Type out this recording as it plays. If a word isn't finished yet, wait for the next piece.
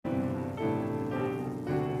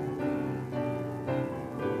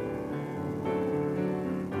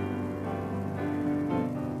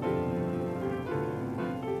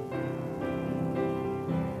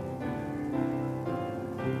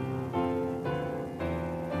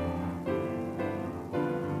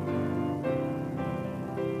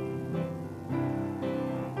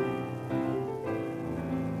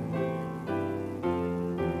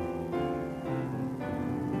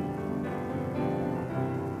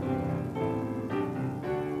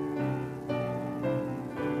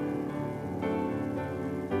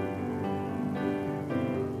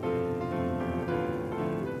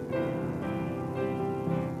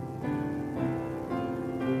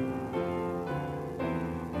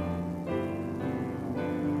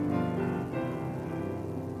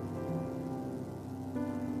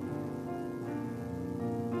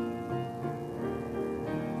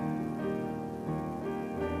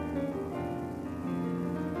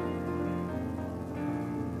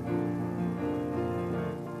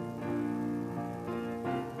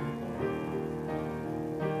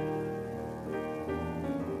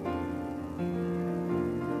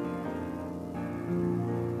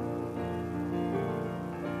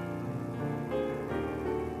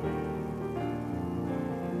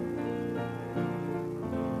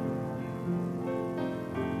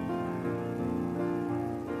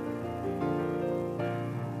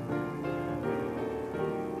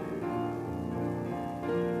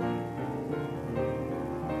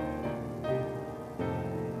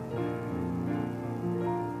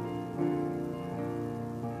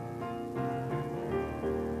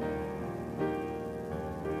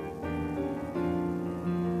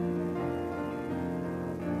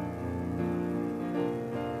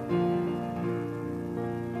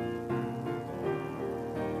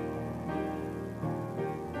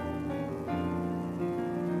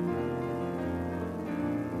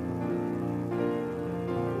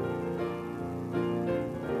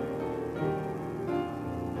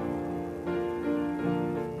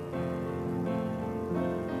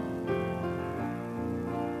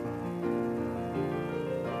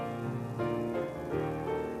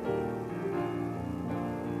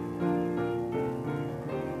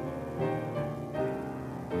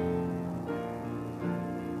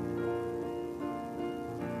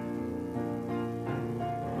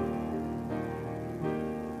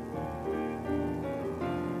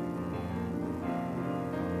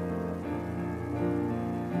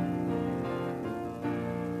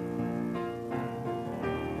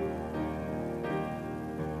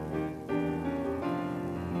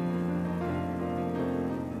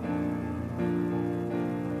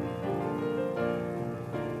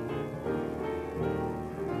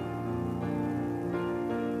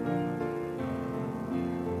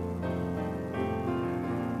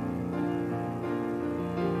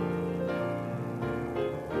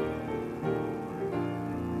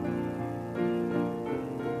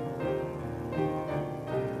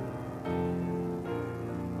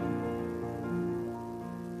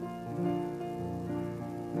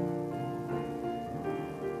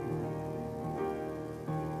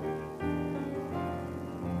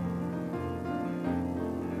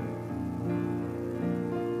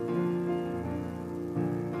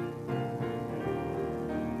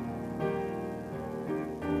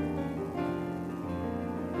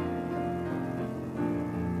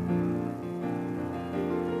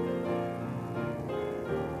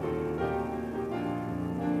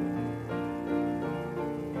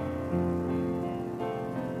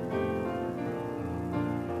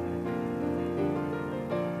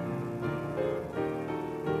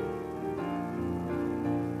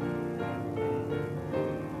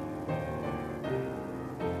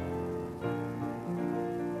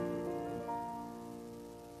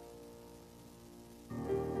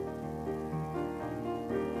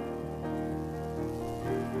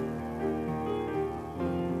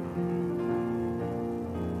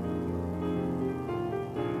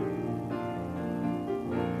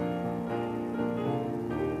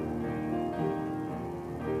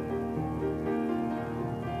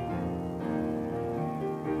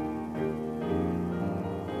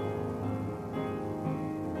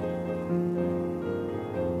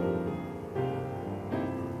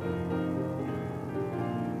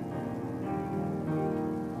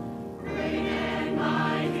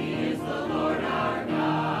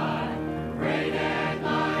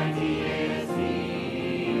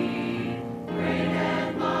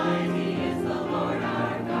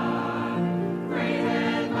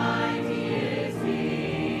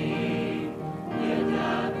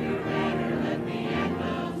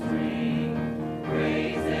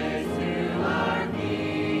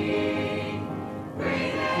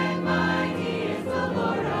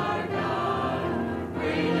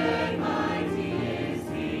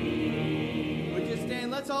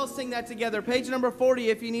all sing that together. Page number 40,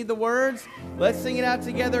 if you need the words, let's sing it out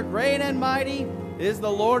together. Great and mighty is the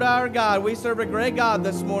Lord our God. We serve a great God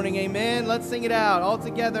this morning, amen. Let's sing it out all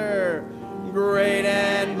together. Great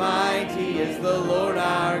and mighty is the Lord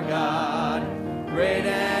our God. Great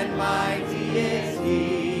and mighty is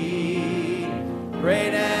He.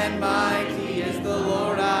 Great and mighty is the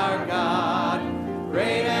Lord our God.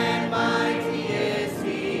 Great and mighty is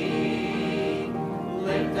He.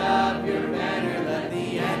 Lift up your banner, let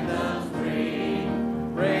the anthems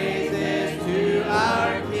ring. Praises to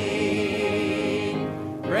our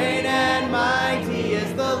King. Great and mighty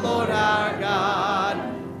is the Lord our God.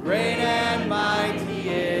 Great and mighty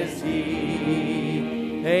is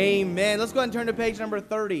He. Amen. Let's go ahead and turn to page number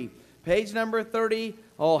 30. Page number 30.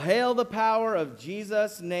 Oh, hail the power of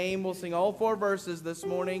Jesus' name. We'll sing all 4 verses this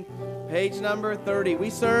morning. Page number 30. We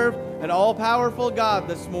serve an all-powerful God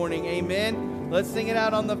this morning. Amen. Let's sing it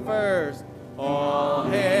out on the first. All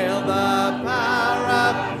hail the power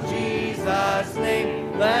of Jesus'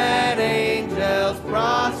 name. Let angels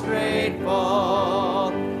prostrate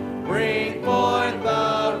fall. Bring forth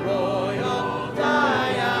the royal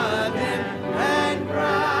diadem and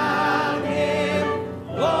crown Him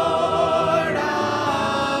Lord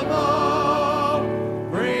of all.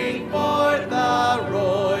 Bring forth the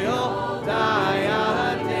royal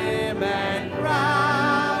diadem and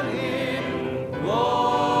crown Him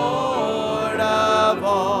Lord of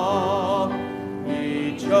all.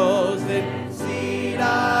 Ye chosen seed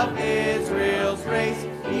of Israel's race,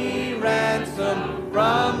 He ransomed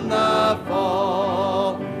from the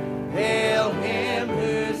fall. Hail Him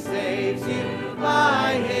who saves you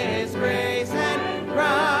by His grace and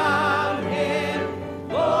crown Him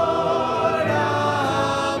Lord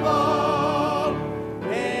of all.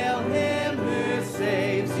 Hail Him who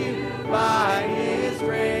saves you by His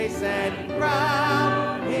grace and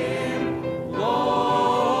crown Him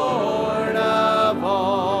Lord of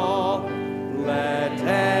all. Let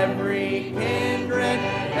every kindred,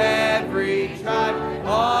 every tribe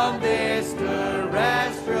on this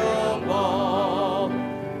terrestrial ball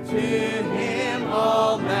to Him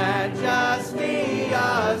all majesty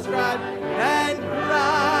ascribe and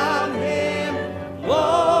crown Him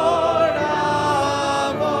Lord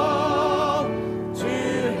of all. To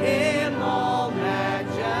Him all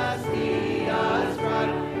majesty ascribe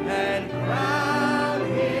and crown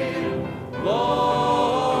Him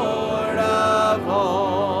Lord of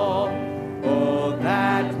all. Oh,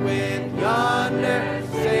 that with yonder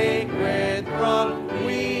sacred throng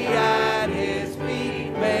we at His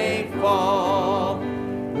feet may fall,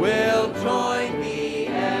 will join the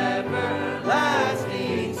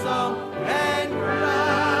everlasting song and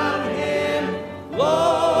crown Him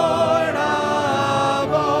Lord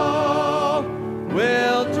of all.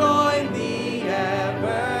 Will join the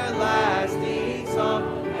everlasting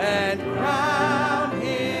song and crown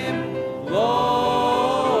Him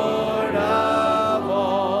Lord of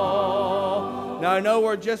all. Now I know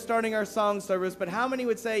we're just starting our song service, but how many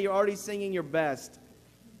would say you're already singing your best?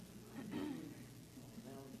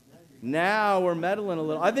 Now we're meddling a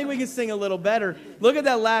little. I think we can sing a little better. Look at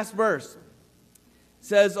that last verse. It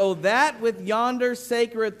says, oh, that with yonder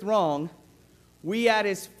sacred throng we at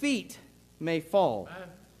His feet may fall.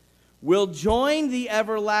 We'll join the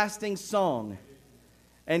everlasting song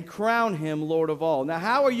and crown Him Lord of all. Now,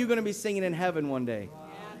 how are you going to be singing in heaven one day?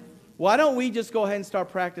 Why don't we just go ahead and start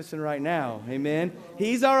practicing right now? Amen.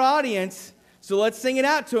 He's our audience. So let's sing it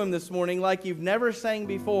out to Him this morning like you've never sang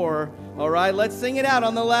before. All right, let's sing it out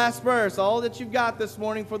on the last verse. All that you've got this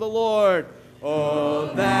morning for the Lord.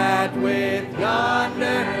 Oh, that with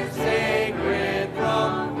yonder sacred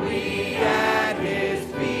throng we at His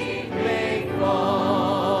feet may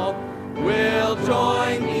fall. We'll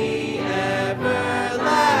join the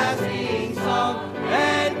everlasting song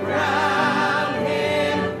and crown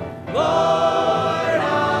Him Lord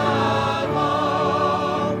of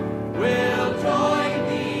all. We'll join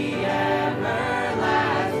the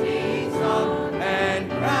everlasting song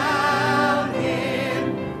and crown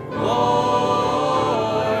Him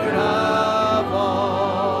Lord of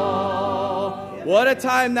all. What a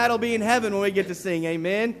time that'll be in heaven when we get to sing.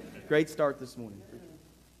 Amen. Great start this morning.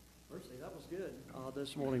 That was good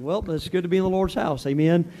this morning. Well, it's good to be in the Lord's house.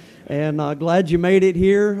 Amen. And glad you made it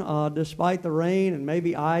here despite the rain and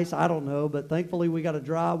maybe ice. I don't know. But thankfully we got a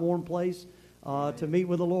dry, warm place to meet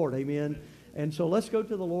with the Lord. Amen. And so let's go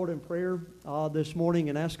to the Lord in prayer this morning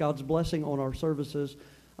and ask God's blessing on our services.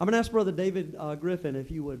 I'm going to ask Brother David Griffin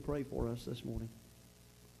if you would pray for us this morning.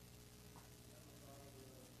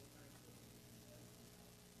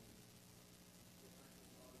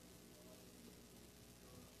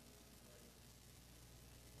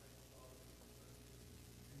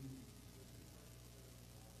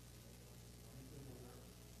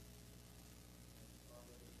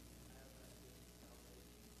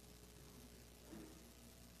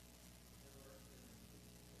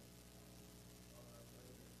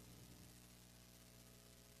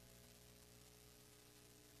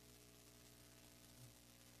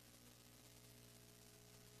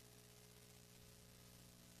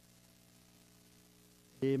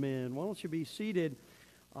 Amen. Why don't you be seated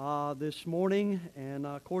this morning? And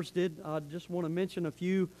of course, just want to mention a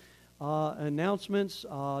few announcements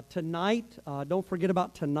tonight. Don't forget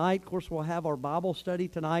about tonight. Of course, we'll have our Bible study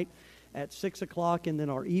tonight at 6 o'clock, and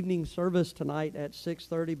then our evening service tonight at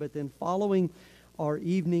 6:30. But then following our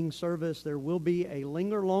evening service, there will be a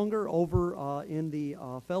Linger Longer over in the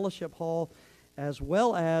fellowship hall, as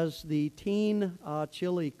well as the teen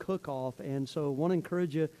chili cook-off. And so I want to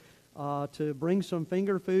encourage you to bring some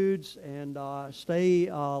finger foods and stay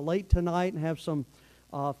late tonight and have some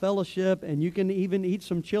fellowship, and you can even eat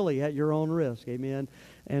some chili at your own risk. Amen.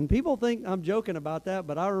 And people think I'm joking about that,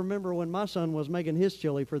 but I remember when my son was making his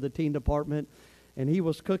chili for the teen department, and he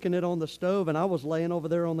was cooking it on the stove, and I was laying over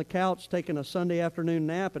there on the couch taking a Sunday afternoon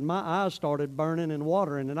nap, and my eyes started burning and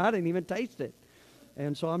watering, and I didn't even taste it.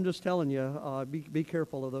 And so I'm just telling you, be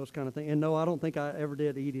careful of those kind of things. And no, I don't think I ever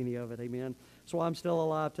did eat any of it. Amen. That's why I'm still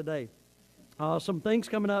alive today. Some things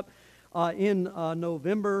coming up in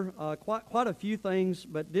November, quite a few things,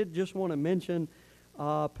 but did just want to mention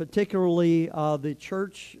particularly the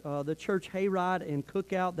church hayride and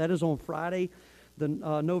cookout. That is on Friday,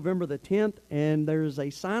 November the 10th, and there's a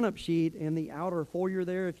sign-up sheet in the outer foyer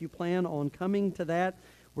there if you plan on coming to that.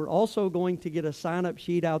 We're also going to get a sign-up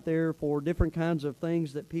sheet out there for different kinds of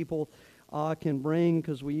things that people can bring,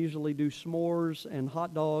 because we usually do s'mores and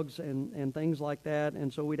hot dogs and things like that,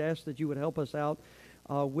 and so we'd ask that you would help us out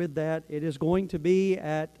with that. It is going to be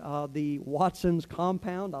at the Watson's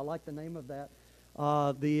compound. I like the name of that.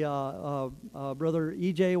 Brother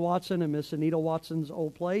E.J. Watson and Miss Anita Watson's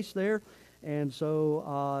old place there. And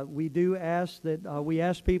so we do ask that we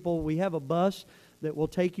ask people, we have a bus that will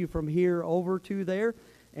take you from here over to there.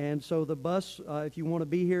 And so the bus, if you want to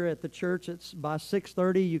be here at the church, it's by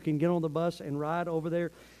 6:30. You can get on the bus and ride over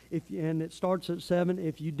there. And it starts at 7.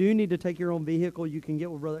 If you do need to take your own vehicle, you can get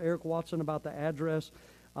with Brother Eric Watson about the address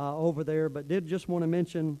over there. But did just want to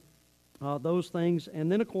mention those things. And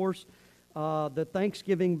then, of course, the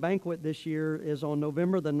Thanksgiving banquet this year is on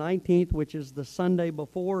November the 19th, which is the Sunday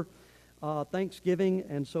before Thanksgiving.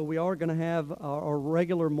 And so we are going to have our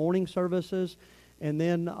regular morning services. And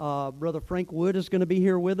then Brother Frank Wood is going to be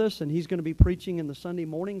here with us, and he's going to be preaching in the Sunday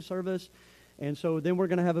morning service. And so then we're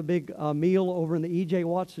going to have a big meal over in the E.J.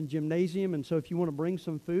 Watson Gymnasium. And so if you want to bring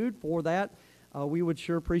some food for that, we would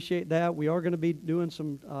sure appreciate that. We are going to be doing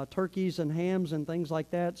some turkeys and hams and things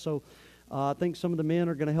like that. So I think some of the men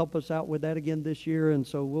are going to help us out with that again this year. And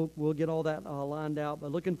so we'll get all that lined out.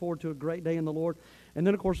 But looking forward to a great day in the Lord. And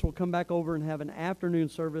then, of course, we'll come back over and have an afternoon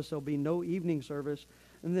service. There'll be no evening service.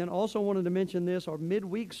 And then also wanted to mention this, our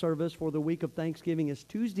midweek service for the week of Thanksgiving is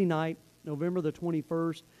Tuesday night, November the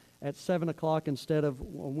 21st at 7 o'clock instead of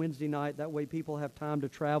Wednesday night. That way people have time to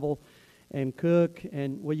travel and cook.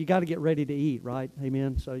 And, well, you got to get ready to eat, right?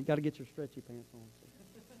 Amen. So you got to get your stretchy pants on.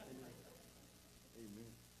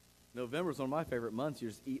 November is one of my favorite months. You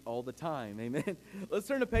just eat all the time. Amen. Let's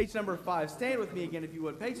turn to page number 5. Stand with me again if you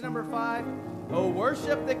would. Page number 5. Oh,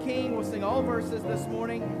 worship the King. We'll sing all verses this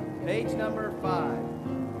morning. Page number 5.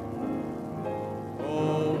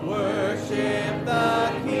 Oh, worship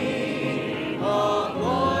the King. Oh,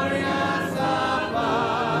 glorious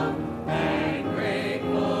above. And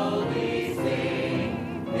gratefully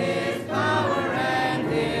sing His power and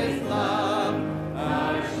His love.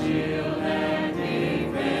 Our shield and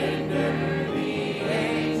defender, the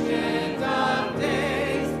Ancient of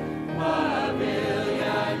Days,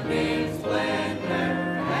 pavilion in splendor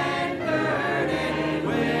and girded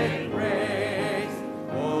with praise.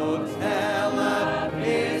 Oh, tell of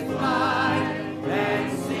His might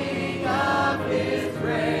and sing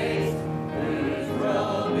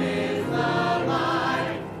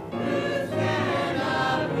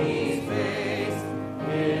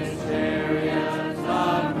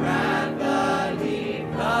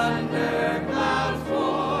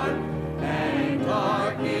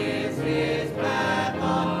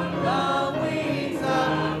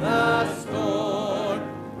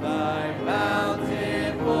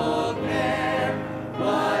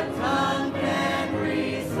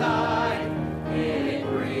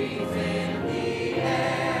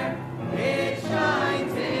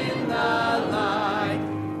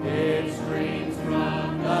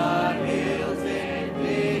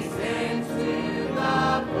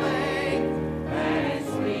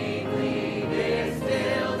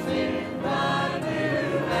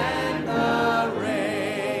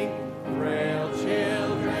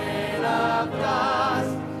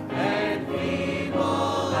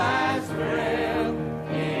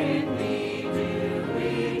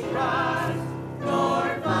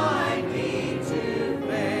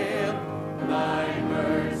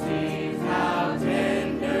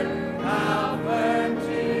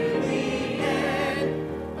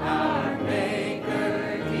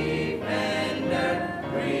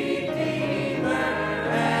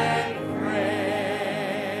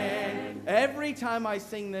every time I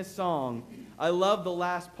sing this song, I love the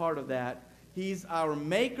last part of that. He's our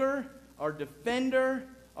maker, our defender,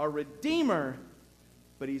 our redeemer,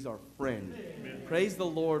 but he's our friend. Amen. Praise the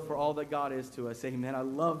Lord for all that God is to us. Amen. I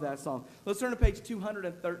love that song. Let's turn to page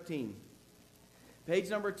 213. Page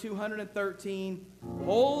number 213.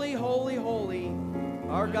 Holy, holy, holy.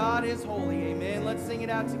 Our God is holy. Amen. Let's sing it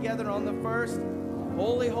out together on the first.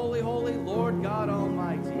 Holy, holy, holy, Lord God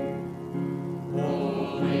Almighty.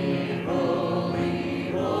 Holy,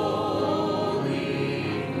 holy, holy,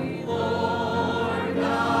 Lord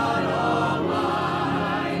God Almighty.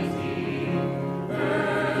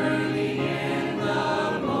 Early in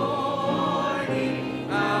the morning,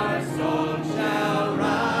 our song shall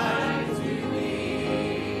rise to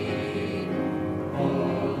thee.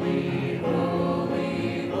 Holy,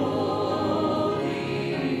 holy, holy,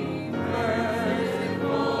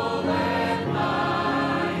 merciful and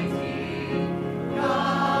mighty,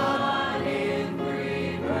 God in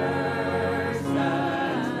three persons,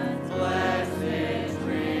 blessed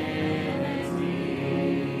Trinity.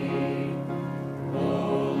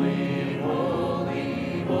 Holy,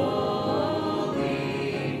 holy, holy,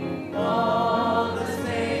 all the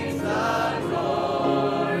saints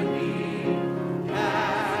adore thee,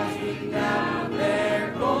 casting down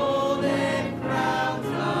their golden crowns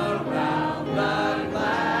around the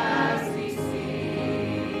glassy sea.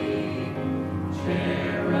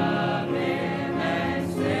 Cherubim and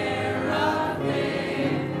seraphim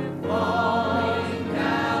falling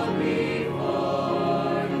down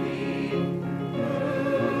before thee, who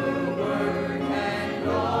work and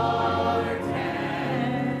guard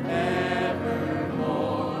and evermore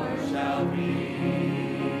shall be.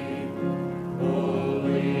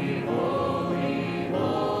 Holy, holy,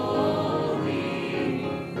 holy,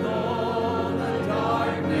 though the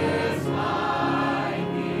darkness hide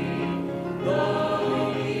me,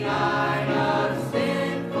 though the eye of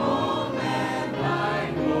sinful man thy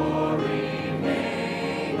glory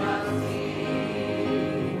may not see.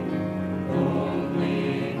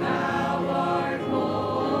 Only thou art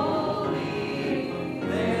holy,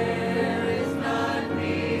 there is none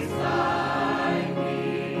beside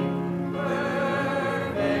thee,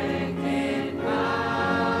 perfect in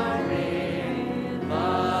power, in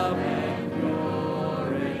love and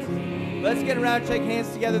purity. Let's get around, shake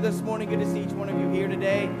hands together this morning. Good to see each one of you here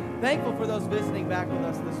today. Thankful for those visiting back with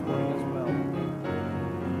us this morning as well.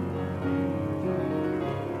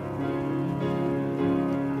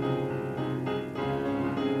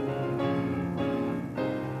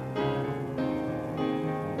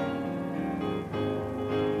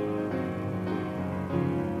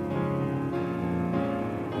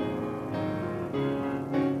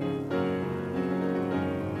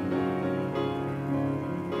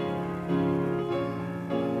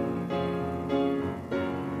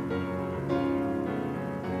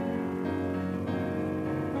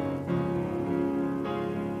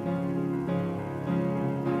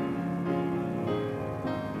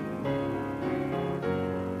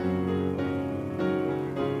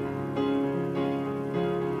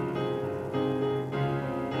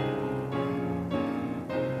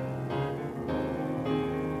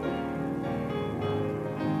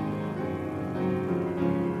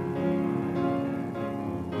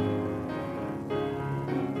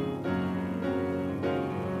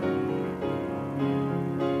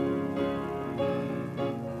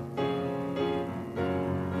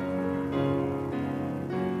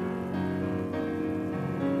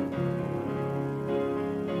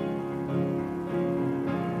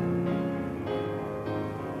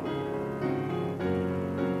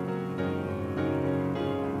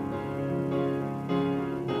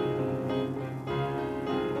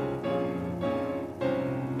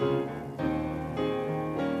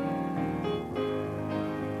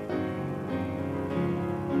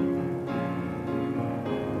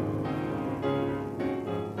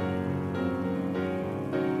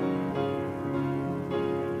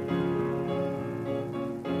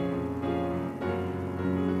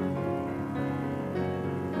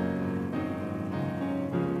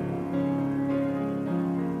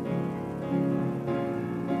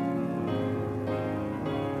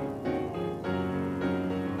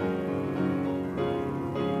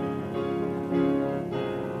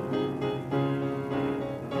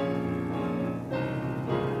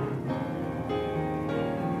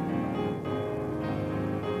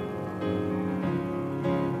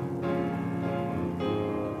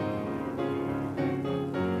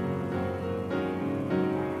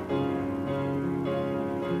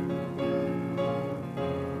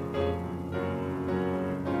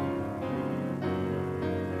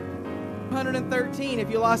 213. If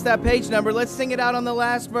you lost that page number, let's sing it out on the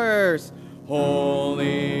last verse.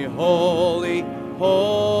 Holy, holy,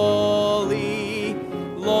 holy,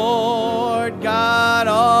 Lord God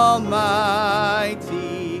Almighty.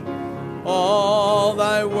 All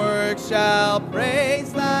thy works shall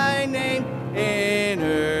praise thy name in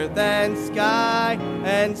earth and sky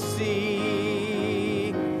and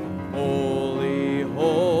sea. Holy,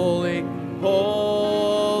 holy,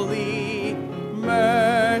 holy,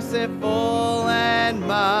 merciful and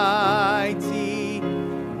mighty,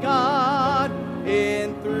 God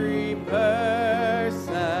in three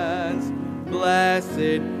persons,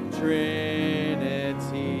 blessed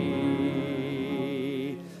Trinity.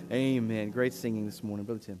 Amen. Great singing this morning,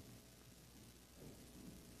 Brother Tim.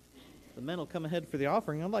 The men will come ahead for the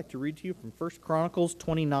offering. I'd like to read to you from 1 Chronicles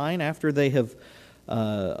 29. After they have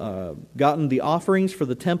gotten the offerings for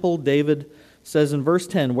the temple, David says in verse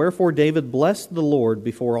 10, "Wherefore David blessed the Lord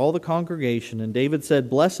before all the congregation, and David said,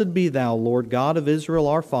 Blessed be thou, Lord God of Israel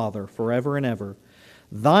our Father, forever and ever.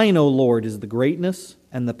 Thine, O Lord, is the greatness,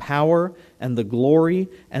 and the power, and the glory,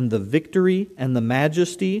 and the victory, and the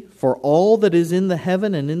majesty, for all that is in the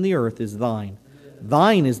heaven and in the earth is thine.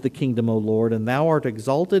 Thine is the kingdom, O Lord, and thou art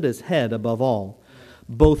exalted as head above all.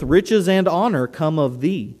 Both riches and honor come of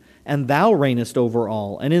thee, and thou reignest over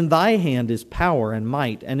all. And in thy hand is power and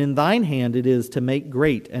might, and in thine hand it is to make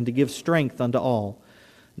great and to give strength unto all.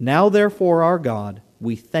 Now therefore, our God,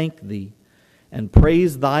 we thank thee, and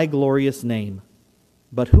praise thy glorious name.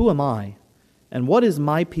 But who am I, and what is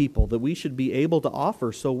my people, that we should be able to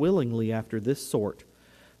offer so willingly after this sort?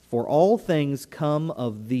 For all things come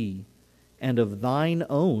of thee, and of thine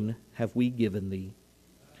own have we given thee."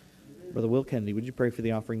 Brother Will Kennedy, would you pray for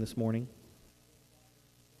the offering this morning?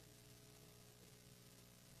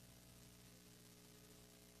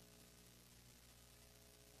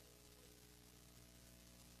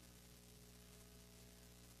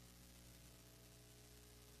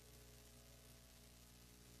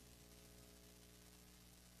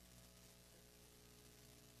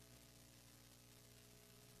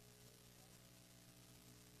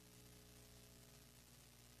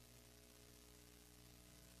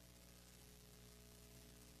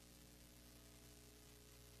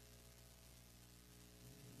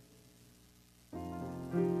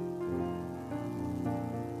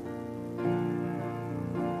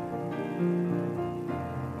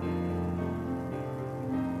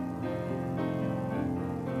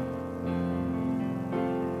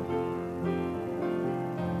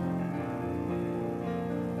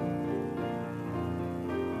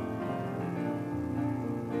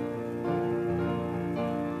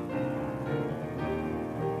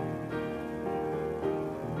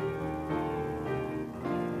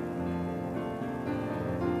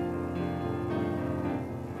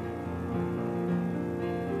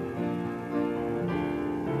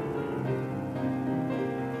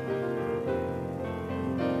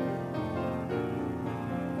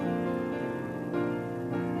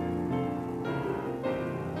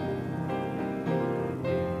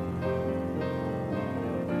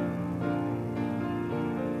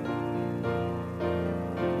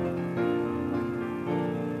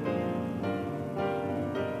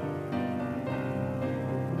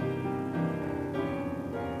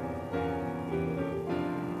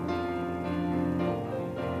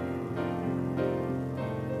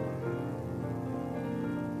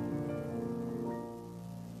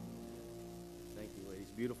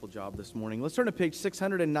 Beautiful job this morning. Let's turn to page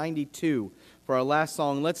 692 for our last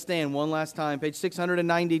song. Let's stand one last time. Page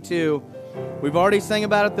 692. We've already sang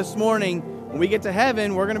about it this morning. When we get to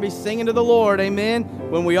heaven, we're going to be singing to the Lord. Amen.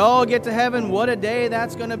 When we all get to heaven, what a day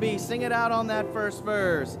that's going to be. Sing it out on that first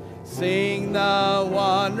verse. Sing the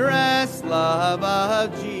wondrous love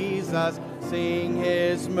of Jesus. Sing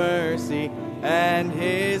His mercy and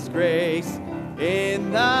His grace.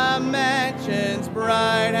 In the mansions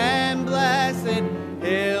bright and blessed,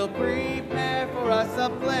 He'll prepare for us a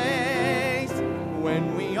place.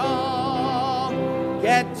 When we all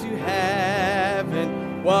get to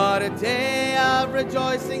heaven, what a day of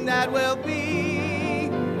rejoicing that will be.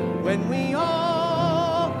 When we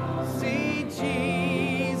all see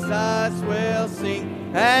Jesus, we'll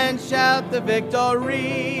sing and shout the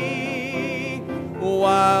victory.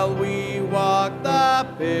 While we walk the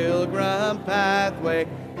pilgrim pathway,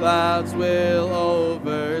 clouds will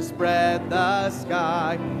overspread the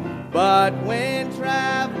sky. But when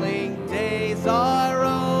traveling days are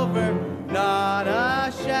over, not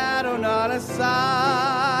a shadow, not a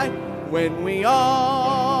sigh. When we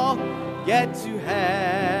all get to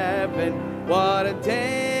heaven, what a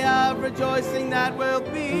day of rejoicing that will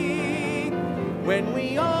be. When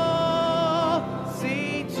we all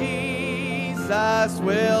see Jesus,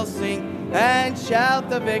 we'll sing and shout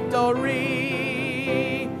the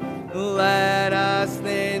victory. Let us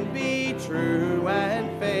then be true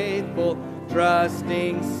and faithful,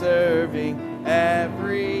 trusting, serving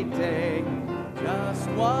every day. Just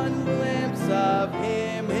one glimpse of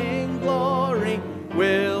Him in glory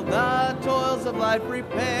will the toils of life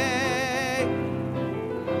repay.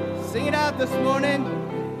 Sing it out this morning.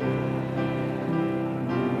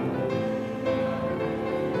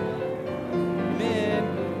 Amen.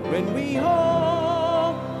 When we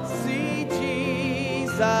all see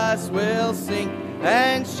Jesus, we'll sing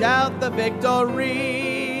and shout the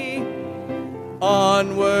victory.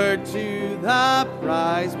 Onward to the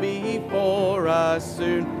prize before us,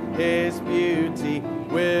 soon His beauty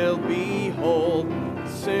will behold.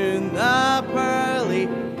 Soon the pearly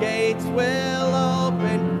gates will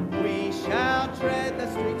open, we shall tread the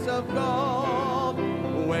streets of gold.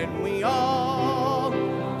 When we all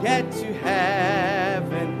get to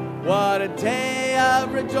heaven, what a day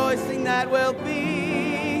of rejoicing that will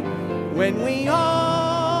be. When we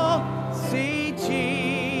all see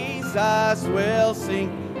Jesus, we'll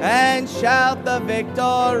sing and shout the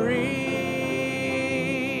victory.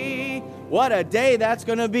 What a day that's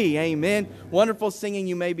going to be. Amen. Wonderful singing.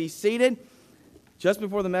 You may be seated. Just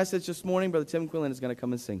before the message this morning, Brother Tim Quillen is going to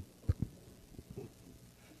come and sing.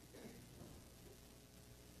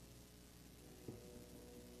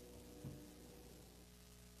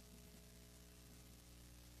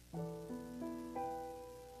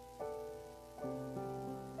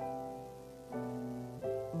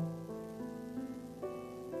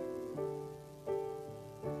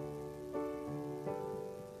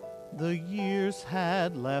 The years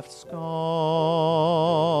had left scars.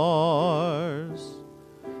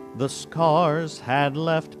 The scars had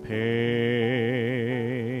left pain.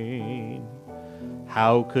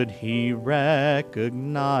 How could he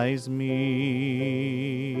recognize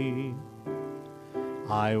me?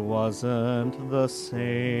 I wasn't the same.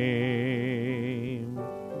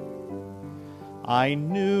 I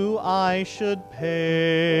knew I should pay,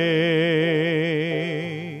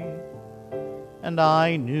 and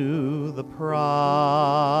I knew the price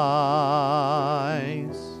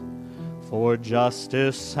for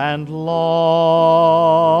justice and law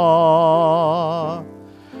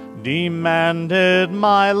demanded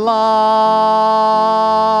my life.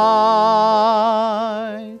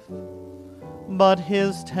 But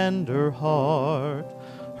His tender heart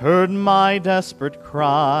heard my desperate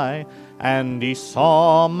cry, and He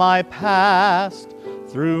saw my past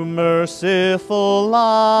through merciful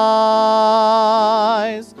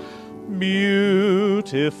eyes.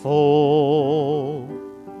 Beautiful,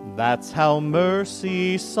 that's how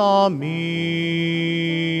mercy saw me.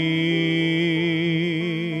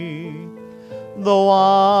 Though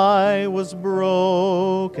I was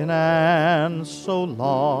broken and so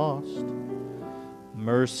lost,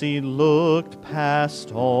 mercy looked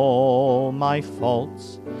past all my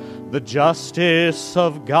faults. The justice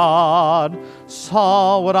of God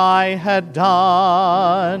saw what I had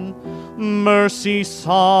done. Mercy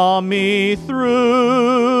saw me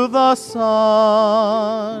through the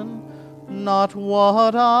sun. Not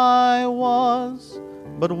what I was,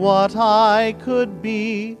 but what I could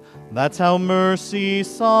be. That's how mercy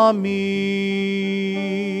saw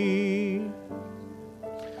me.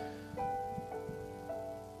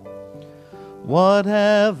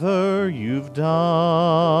 Whatever you've done,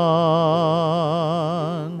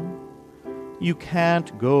 you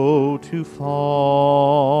can't go too far.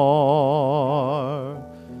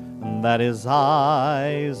 And that is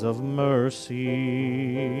eyes of mercy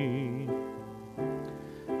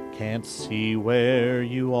can't see where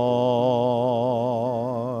you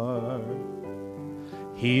are.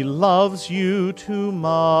 He loves you too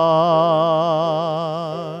much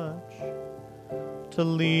to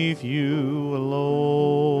leave you alone.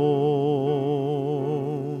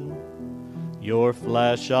 Your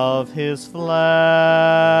flesh of His flesh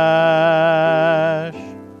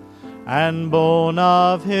and bone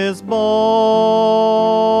of His bone.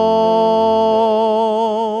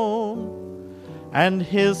 And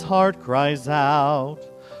His heart cries out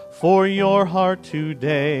for your heart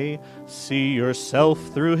today. See yourself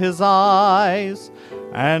through His eyes,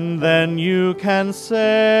 and then you can say,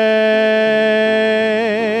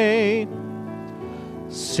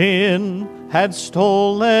 sin had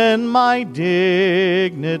stolen my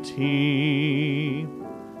dignity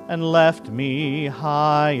and left me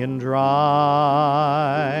high and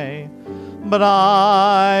dry. But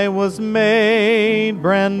I was made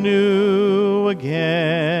brand new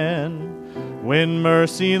again when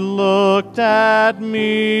mercy looked at me.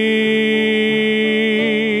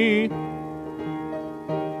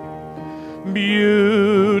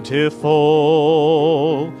 Beautiful,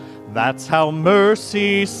 beautiful. That's how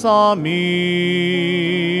mercy saw me.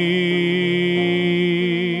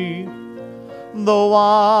 Though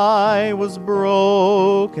I was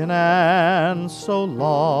broken and so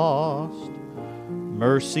lost,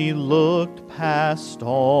 mercy looked past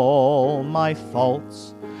all my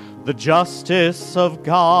faults. The justice of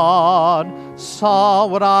God saw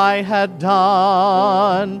what I had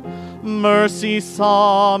done. Mercy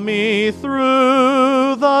saw me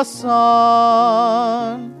through the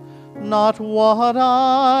sun. Not what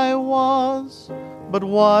I was, but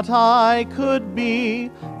what I could be.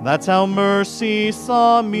 That's how mercy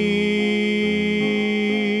saw me.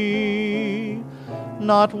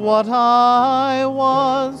 Not what I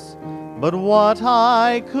was, but what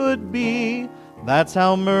I could be. That's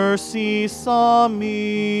how mercy saw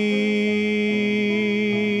me.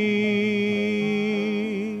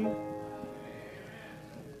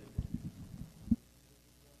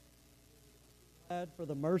 For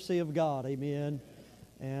the mercy of God, amen.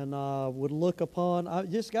 And would look upon,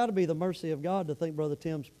 just got to be the mercy of God to think Brother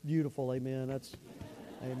Tim's beautiful, amen. That's,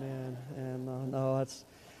 amen. And no, that's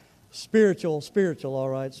spiritual, all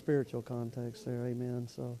right, spiritual context there, amen.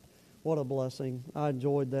 So, what a blessing. I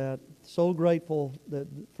enjoyed that. So grateful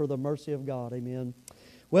for the mercy of God, amen.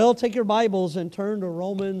 Well, take your Bibles and turn to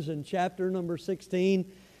Romans in chapter number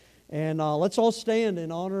 16. And let's all stand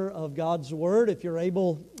in honor of God's Word, if you're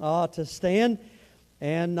able to stand.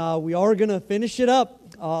 And we are going to finish it up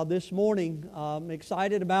this morning. I'm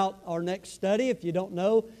excited about our next study. If you don't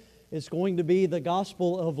know, it's going to be the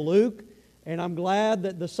Gospel of Luke. And I'm glad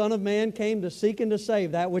that the Son of Man came to seek and to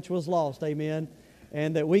save that which was lost. Amen.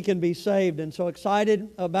 And that we can be saved. And so excited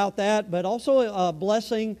about that. But also a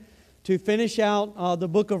blessing to finish out the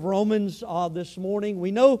book of Romans this morning. We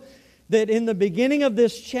know that in the beginning of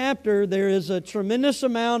this chapter, there is a tremendous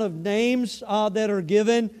amount of names that are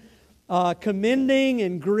given. Commending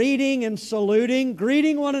and greeting and saluting,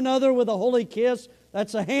 greeting one another with a holy kiss.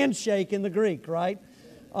 That's a handshake in the Greek, right?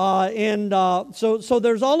 So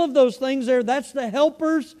there's all of those things there. That's the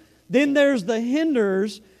helpers. Then there's the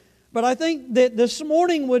hinders. But I think that this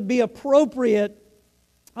morning would be appropriate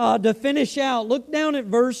to finish out. Look down at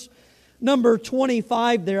verse number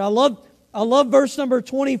 25 there. I love verse number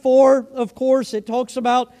 24, of course. It talks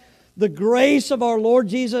about the grace of our Lord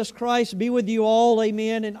Jesus Christ be with you all,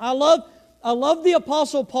 amen. And I love the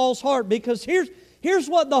Apostle Paul's heart, because here's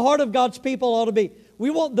what the heart of God's people ought to be.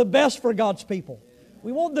 We want the best for God's people.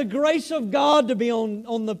 We want the grace of God to be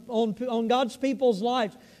on God's people's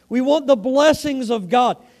lives. We want the blessings of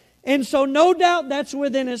God. And so no doubt that's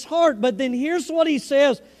within his heart. But then here's what he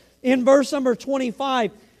says in verse number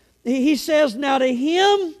 25. He says, "Now to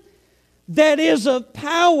him that is of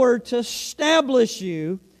power to establish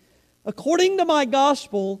you, according to my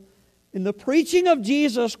gospel, in the preaching of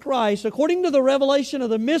Jesus Christ, according to the revelation of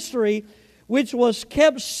the mystery, which was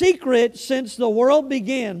kept secret since the world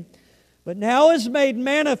began, but now is made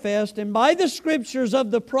manifest, and by the scriptures of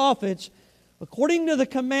the prophets, according to the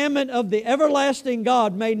commandment of the everlasting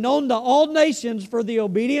God, made known to all nations for the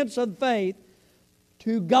obedience of faith,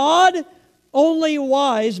 to God only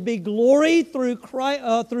wise be glory through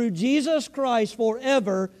Jesus Christ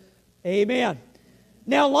forever. Amen."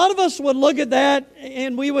 Now, a lot of us would look at that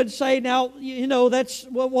and we would say, now, that's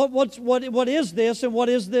what is this, and what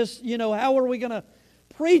is this? How are we going to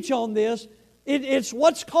preach on this? It's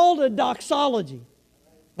what's called a doxology.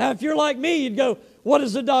 Now, if you're like me, you'd go, what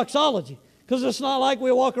is a doxology? Because it's not like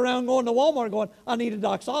we walk around going to Walmart going, I need a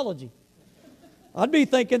doxology. I'd be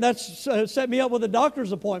thinking that's set me up with a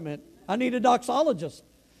doctor's appointment. I need a doxologist.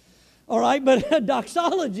 All right, but a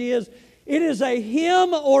doxology is a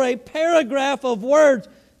hymn or a paragraph of words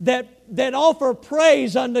that offer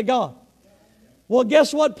praise unto God. Well,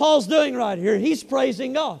 guess what Paul's doing right here? He's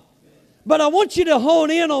praising God. But I want you to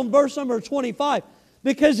hone in on verse number 25,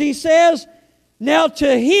 because he says, now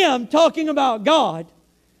to him, talking about God,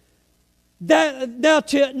 now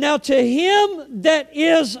to him that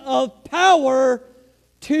is of power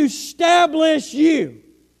to establish you.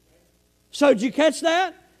 So did you catch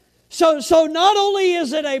that? So not only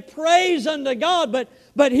is it a praise unto God,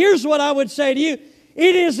 but here's what I would say to you.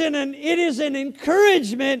 It is an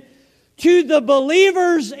encouragement to the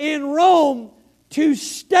believers in Rome to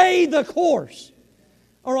stay the course.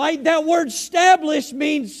 All right? That word established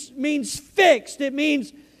means fixed. It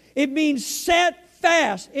means set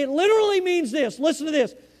fast. It literally means this. Listen to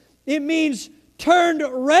this. It means turned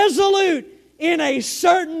resolute in a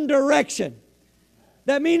certain direction.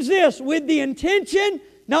 That means this, with the intention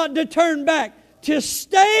not to turn back, to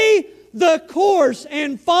stay the course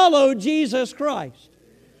and follow Jesus Christ.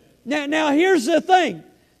 Now here's the thing.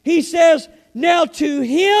 He says, Now to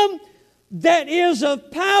Him that is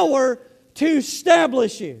of power to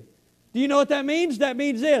establish you. Do you know what that means? That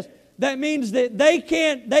means this. That means that they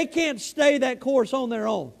can't stay that course on their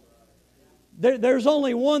own. There's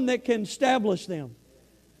only one that can establish them.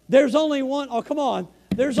 There's only one, oh come on,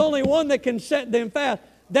 there's only one that can set them fast.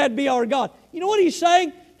 That'd be our God. You know what He's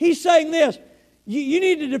saying? He's saying this. You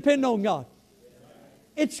need to depend on God.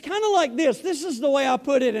 It's kind of like this. This is the way I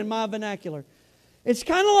put it in my vernacular. It's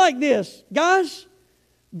kind of like this. Guys,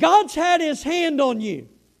 God's had His hand on you.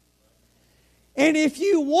 And if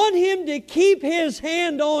you want Him to keep His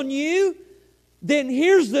hand on you, then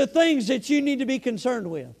here's the things that you need to be concerned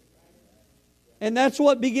with. And that's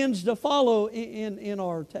what begins to follow in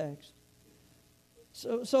our text.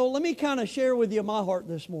 So let me kind of share with you my heart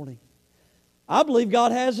this morning. I believe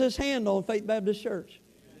God has His hand on Faith Baptist Church.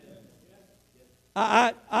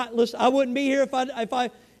 Listen, I wouldn't be here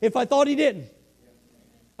if I thought He didn't.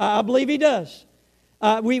 I believe He does.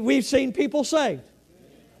 We've seen people saved.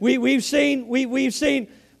 We've seen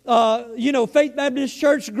Faith Baptist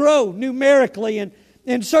Church grow numerically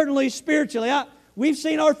and certainly spiritually. We've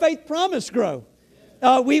seen our faith promise grow.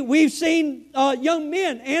 We've seen young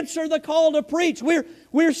men answer the call to preach.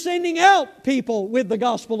 We're sending out people with the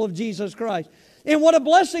gospel of Jesus Christ. And what a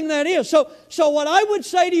blessing that is. So what I would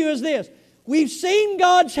say to you is this. We've seen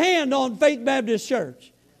God's hand on Faith Baptist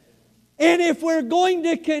Church. And if we're going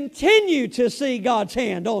to continue to see God's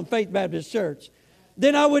hand on Faith Baptist Church,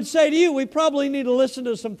 then I would say to you, we probably need to listen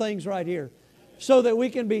to some things right here so that we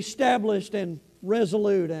can be established and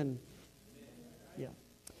resolute. And yeah.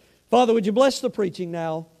 Father, would you bless the preaching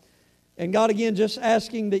now? And God, again, just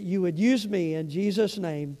asking that you would use me in Jesus'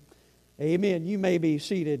 name. Amen. You may be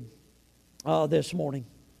seated this morning.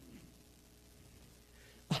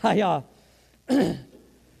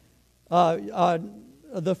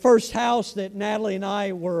 The first house that Natalie and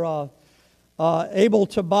I were able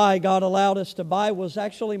to buy, God allowed us to buy, was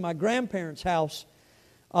actually my grandparents' house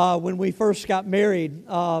when we first got married.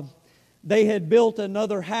 They had built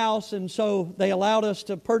another house, and so they allowed us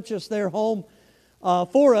to purchase their home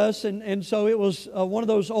for us. And so it was one of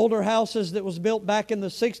those older houses that was built back in the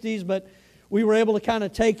 60s, but we were able to kind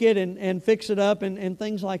of take it and fix it up and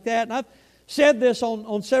things like that. And I've said this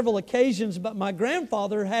on several occasions, but my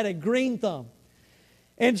grandfather had a green thumb.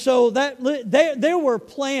 And so there were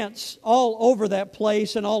plants all over that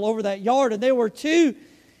place and all over that yard. And there were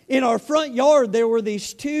in our front yard, there were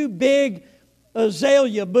these two big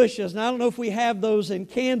azalea bushes. And I don't know if we have those in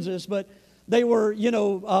Kansas, but they were,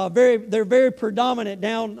 they're very predominant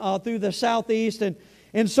down through the southeast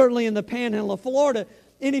and certainly in the panhandle of Florida.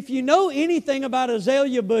 And if you know anything about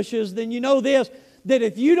azalea bushes, then you know this, that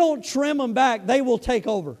if you don't trim them back, they will take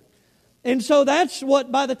over. And so that's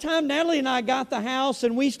what, by the time Natalie and I got the house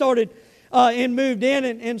and we started and moved in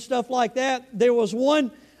and stuff like that, there was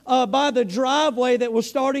one by the driveway that was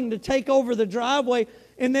starting to take over the driveway.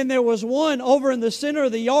 And then there was one over in the center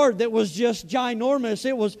of the yard that was just ginormous.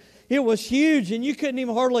 It was huge, and you couldn't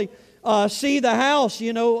even hardly see the house,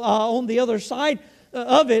 on the other side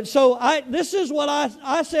of it. So this is what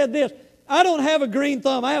I said this. I don't have a green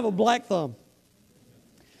thumb. I have a black thumb.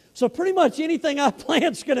 So pretty much anything I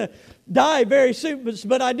plant's going to die very soon.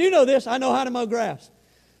 But I do know this. I know how to mow grass.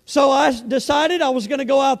 So I decided I was going to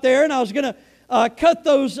go out there and I was going to cut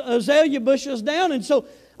those azalea bushes down. And so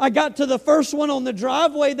I got to the first one on the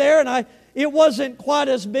driveway there, and it wasn't quite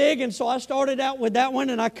as big. And so I started out with that one,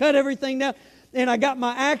 and I cut everything down. And I got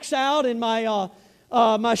my axe out and my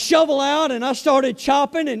shovel out, and I started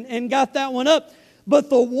chopping and got that one up. But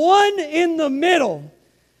the one in the middle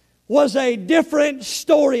was a different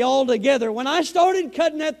story altogether. When I started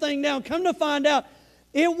cutting that thing down, come to find out,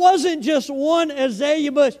 it wasn't just one azalea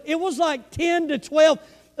bush. It was like 10 to 12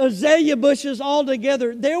 azalea bushes all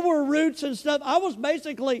together. There were roots and stuff. I was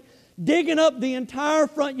basically digging up the entire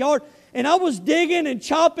front yard, and I was digging and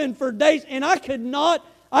chopping for days, and I could not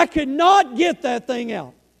get that thing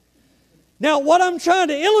out. Now, what I'm trying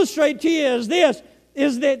to illustrate to you is this,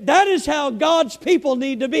 is that is how God's people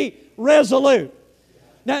need to be, resolute.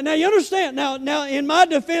 Now you understand. Now in my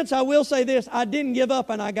defense, I will say this. I didn't give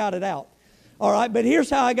up and I got it out. All right, but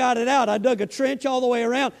here's how I got it out. I dug a trench all the way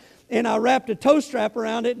around and I wrapped a tow strap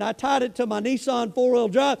around it and I tied it to my Nissan 4-wheel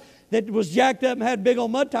drive that was jacked up and had big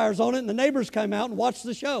old mud tires on it, and the neighbors came out and watched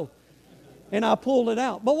the show. And I pulled it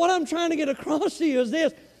out. But what I'm trying to get across to you is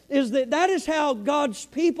this, is that is how God's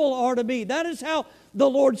people are to be. That is how the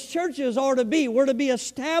Lord's churches are to be. We're to be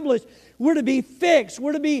established. We're to be fixed.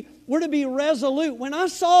 We're to be resolute. When I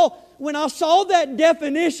saw that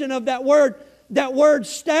definition of that word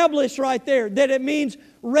established right there, that it means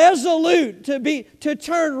resolute, to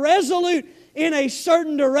turn resolute in a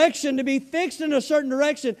certain direction, to be fixed in a certain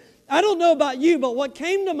direction. I don't know about you, but what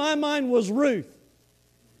came to my mind was Ruth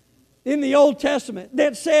in the Old Testament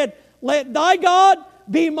that said, let thy God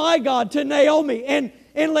be my God, to Naomi, and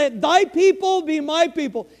let thy people be my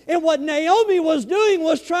people. And what Naomi was doing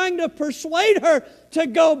was trying to persuade her to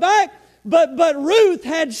go back, but Ruth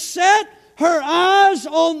had set her eyes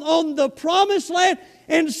on the promised land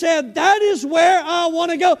and said, that is where I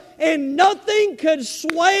want to go. And nothing could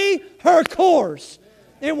sway her course.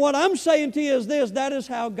 And what I'm saying to you is this, that is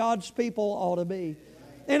how God's people ought to be.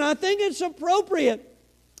 And I think it's appropriate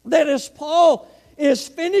that as Paul is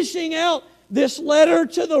finishing out this letter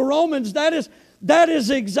to the Romans, that is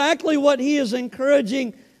exactly what he is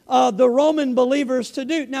encouraging the Roman believers to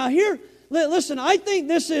do. Now here, listen, I think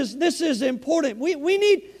this is important. We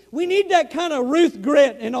need that kind of Ruth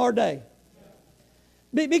grit in our day.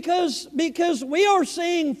 Because we are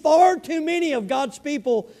seeing far too many of God's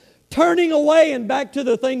people turning away and back to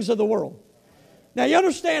the things of the world. Now you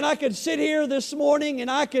understand, I could sit here this morning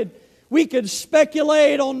and we could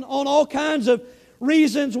speculate on all kinds of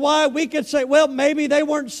reasons why. We could say, well, maybe they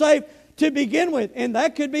weren't saved to begin with. And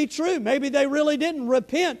that could be true. Maybe they really didn't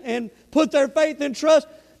repent and put their faith and trust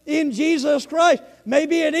in Jesus Christ.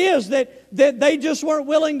 Maybe it is that they just weren't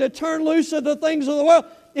willing to turn loose of the things of the world,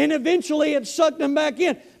 and eventually it sucked them back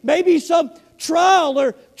in. Maybe some trial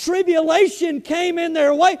or tribulation came in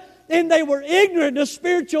their way and they were ignorant of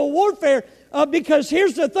spiritual warfare. Because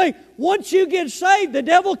here's the thing, once you get saved, the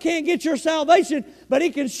devil can't get your salvation, but he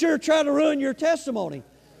can sure try to ruin your testimony.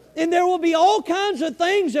 And there will be all kinds of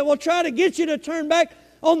things that will try to get you to turn back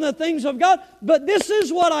on the things of God. But this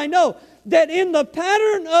is what I know, that in the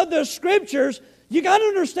pattern of the Scriptures, you got to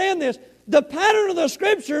understand this, the pattern of the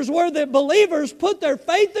Scriptures were that believers put their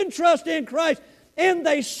faith and trust in Christ and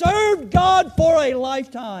they served God for a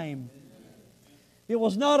lifetime. It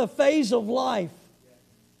was not a phase of life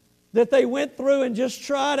that they went through and just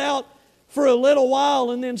tried out for a little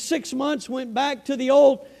while and then 6 months went back to the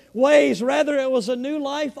old ways. Rather, it was a new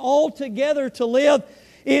life altogether to live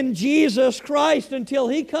in Jesus Christ until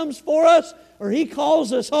He comes for us or He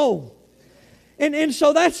calls us home. And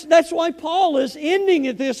so that's why Paul is ending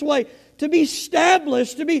it this way, to be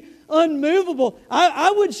established, to be unmovable.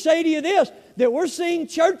 I would say to you this, that we're seeing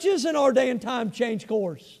churches in our day and time change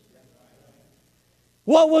course.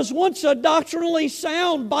 What was once a doctrinally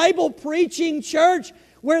sound Bible-preaching church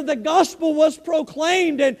where the gospel was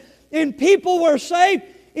proclaimed and people were saved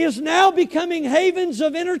is now becoming havens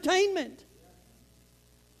of entertainment.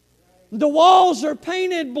 The walls are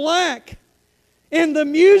painted black and the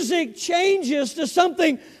music changes to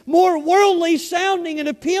something more worldly sounding and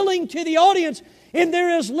appealing to the audience, and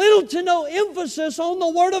there is little to no emphasis on the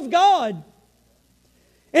Word of God.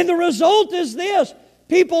 And the result is this: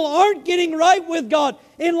 people aren't getting right with God,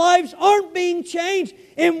 and lives aren't being changed.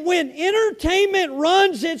 And when entertainment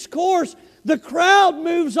runs its course, the crowd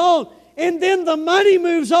moves on, and then the money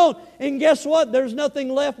moves on. And guess what? There's nothing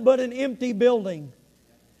left but an empty building.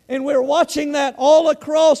 And we're watching that all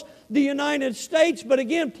across the United States. But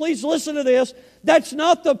again, please listen to this. That's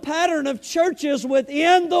not the pattern of churches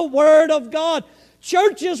within the Word of God.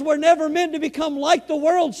 Churches were never meant to become like the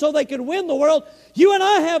world so they could win the world. You and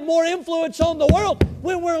I have more influence on the world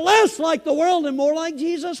when we're less like the world and more like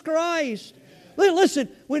Jesus Christ. Listen,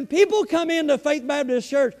 when people come into Faith Baptist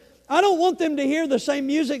Church, I don't want them to hear the same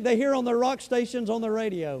music they hear on the rock stations on the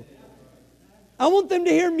radio. I want them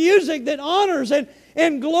to hear music that honors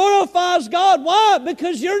and glorifies God. Why?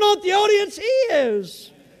 Because you're not the audience, He is.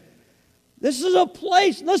 This is a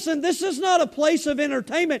place, listen, this is not a place of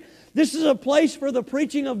entertainment. This is a place for the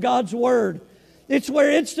preaching of God's Word. It's where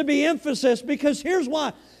it's to be emphasis, because here's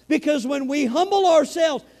why. Because when we humble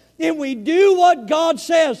ourselves and we do what God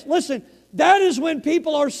says, listen, that is when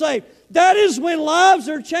people are saved. That is when lives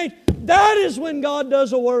are changed. That is when God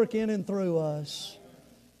does a work in and through us.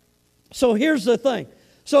 So here's the thing.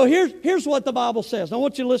 So here's what the Bible says. I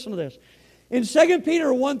want you to listen to this. In 2 Peter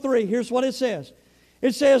 1:3, here's what it says.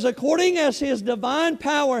 It says, according as His divine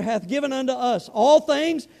power hath given unto us all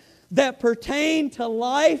things that pertain to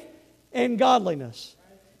life and godliness.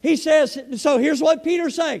 He says, so here's what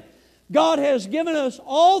Peter's saying. God has given us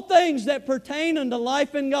all things that pertain unto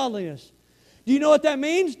life and godliness. Do you know what that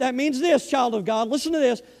means? That means this, child of God. Listen to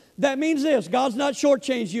this. That means this. God's not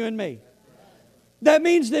shortchanged you and me. That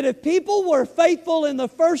means that if people were faithful in the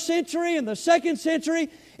first century and the second century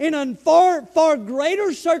in far, far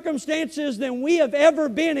greater circumstances than we have ever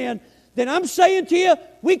been in, then I'm saying to you,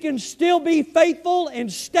 we can still be faithful and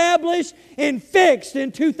established and fixed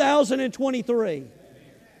in 2023.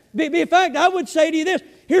 In fact, I would say to you this.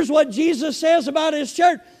 Here's what Jesus says about His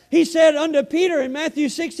church. He said unto Peter in Matthew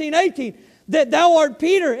 16:18, that thou art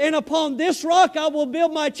Peter, and upon this rock I will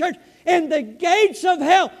build my church, and the gates of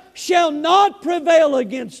hell shall not prevail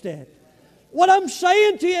against it. What I'm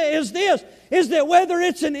saying to you is this, is that whether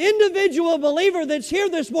it's an individual believer that's here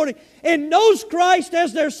this morning and knows Christ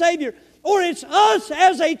as their Savior, or it's us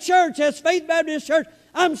as a church, as Faith Baptist Church,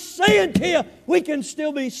 I'm saying to you, we can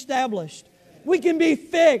still be established. We can be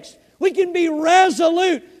fixed. We can be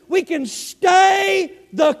resolute. We can stay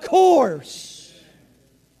the course.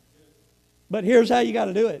 But here's how you got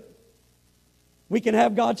to do it. We can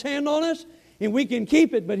have God's hand on us, and we can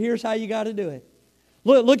keep it, but here's how you got to do it.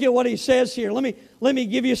 Look at what he says here. Let me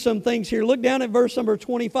give you some things here. Look down at verse number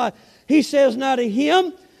 25. He says, now to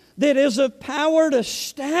him that is of power to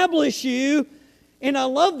establish you. And I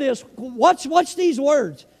love this. Watch these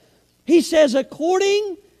words. He says,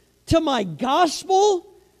 according to my gospel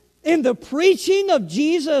in the preaching of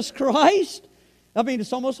Jesus Christ. I mean,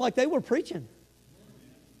 it's almost like they were preaching.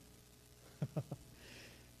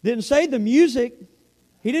 Didn't say the music.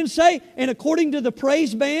 He didn't say, and according to the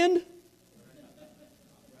praise band.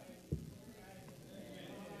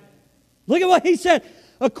 Look at what he said.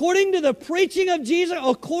 According to the preaching of Jesus,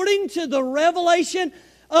 according to the revelation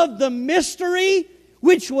of the mystery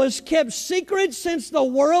which was kept secret since the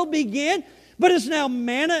world began, but is now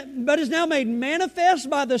made manifest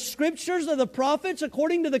by the scriptures of the prophets,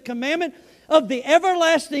 according to the commandment of the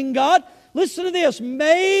everlasting God. Listen to this.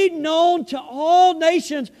 Made known to all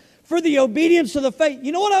nations for the obedience of the faith.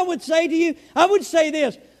 You know what I would say to you? I would say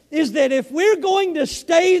this, is that if we're going to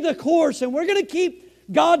stay the course and we're going to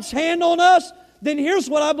keep God's hand on us, then here's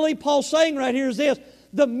what I believe Paul's saying right here is this.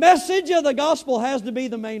 The message of the gospel has to be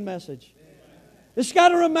the main message. It's got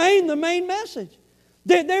to remain the main message.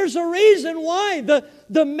 There's a reason why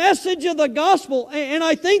the message of the gospel, and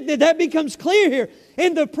I think that becomes clear here,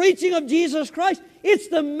 in the preaching of Jesus Christ, it's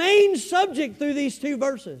the main subject through these two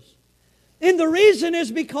verses. And the reason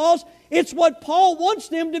is because it's what Paul wants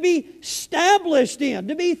them to be established in,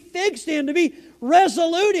 to be fixed in, to be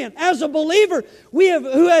resolute in. As a believer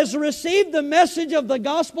who has received the message of the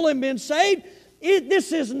gospel and been saved,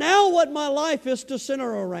 this is now what my life is to center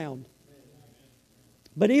around.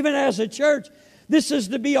 But even as a church, this is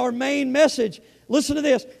to be our main message. Listen to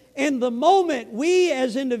this. And the moment we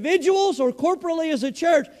as individuals or corporately as a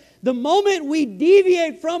church, the moment we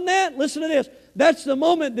deviate from that, listen to this, that's the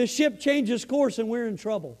moment the ship changes course and we're in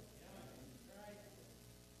trouble.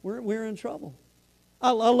 We're in trouble.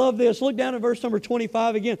 I love this. Look down at verse number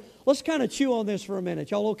 25 again. Let's kind of chew on this for a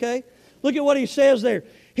minute. Y'all okay? Look at what he says there.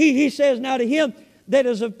 He says, now to him that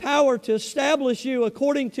is of power to establish you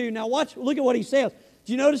according to, now look at what he says.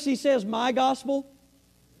 Do you notice he says my gospel?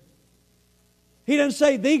 He doesn't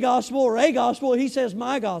say the gospel or a gospel. He says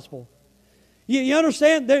my gospel. You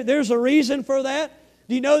understand? There's a reason for that.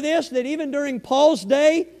 Do you know this? That even during Paul's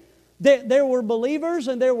day, there were believers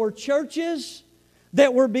and there were churches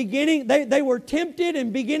that were beginning, they were tempted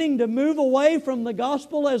and beginning to move away from the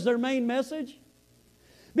gospel as their main message.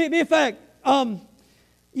 In fact,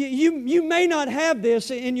 you may not have this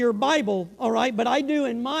in your Bible, all right, but I do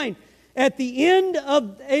in mine. At the end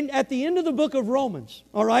of the book of Romans,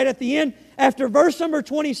 all right, at the end, after verse number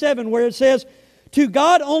 27, where it says, to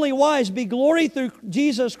God only wise be glory through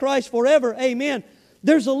Jesus Christ forever, amen.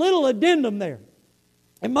 There's a little addendum there.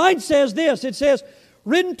 And mine says this, it says,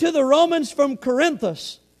 written to the Romans from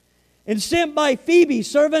Corinthus and sent by Phoebe,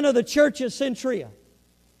 servant of the church at Centuria.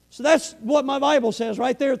 So that's what my Bible says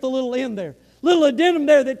right there at the little end there. Little addendum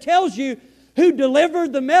there that tells you who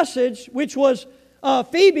delivered the message, which was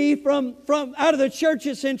Phoebe from out of the church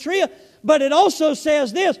at Centuria. But it also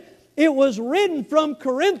says this, it was written from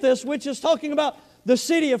Corinthus, which is talking about the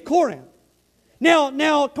city of Corinth.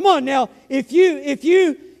 Now, come on now, if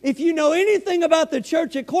you know anything about the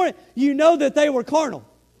church at Corinth, you know that they were carnal,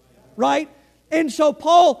 right? And so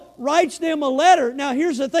Paul writes them a letter. Now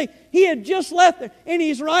here's the thing, he had just left there, and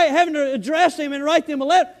he's having to address them and write them a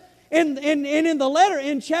letter. And in the letter,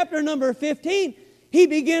 in chapter number 15, he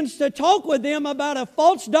begins to talk with them about a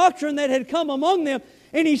false doctrine that had come among them.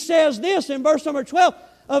 And he says this in verse number 12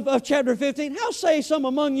 of chapter 15, how say some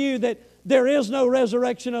among you that there is no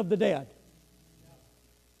resurrection of the dead?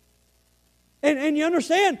 And you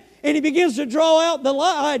understand? And he begins to draw out the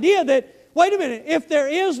idea that, wait a minute, if there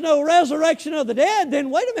is no resurrection of the dead,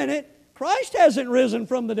 then wait a minute, Christ hasn't risen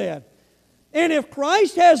from the dead. And if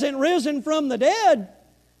Christ hasn't risen from the dead,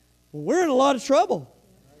 we're in a lot of trouble.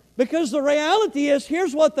 Because the reality is,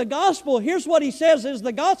 here's what he says is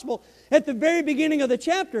the gospel at the very beginning of the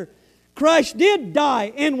chapter. Christ did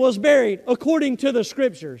die and was buried according to the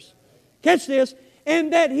Scriptures. Catch this.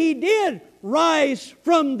 And that He did rise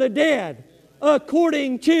from the dead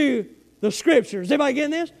according to the Scriptures. Everybody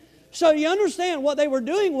getting this? So you understand what they were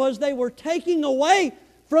doing was they were taking away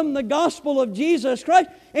from the gospel of Jesus Christ.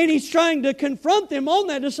 And He's trying to confront them on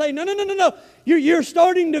that to say, no. You're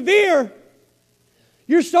starting to veer.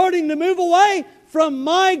 You're starting to move away from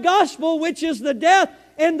my gospel, which is the death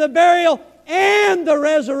and the burial and the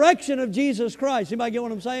resurrection of Jesus Christ. Anybody get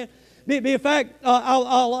what I'm saying? In fact,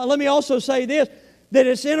 let me also say this, that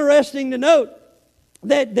it's interesting to note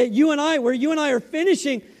that you and I, where you and I are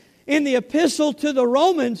finishing in the epistle to the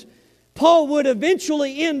Romans, Paul would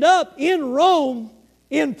eventually end up in Rome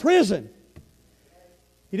in prison.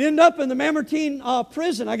 He'd end up in the Mamertine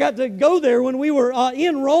prison. I got to go there when we were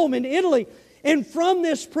in Rome in Italy. And from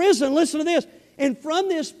this prison, listen to this, and from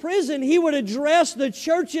this prison he would address the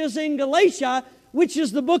churches in Galatia, which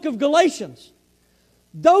is the book of Galatians.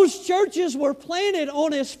 Those churches were planted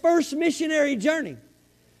on his first missionary journey.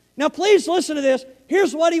 Now please listen to this.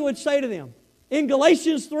 Here's what he would say to them. In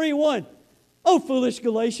Galatians 3:1, "O foolish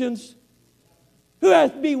Galatians, who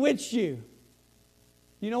hath bewitched you?"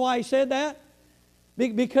 You know why he said that?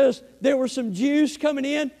 Because there were some Jews coming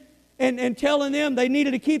in and telling them they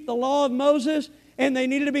needed to keep the law of Moses and they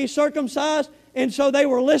needed to be circumcised. And so they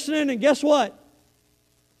were listening, and guess what?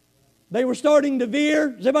 They were starting to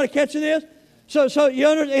veer. Is everybody catching this? So you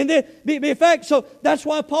understand? And then, in fact, so that's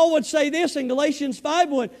why Paul would say this in Galatians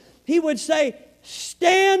 5:1. He would say,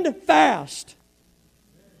 "Stand fast.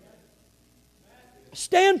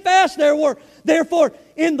 Stand fast, therefore,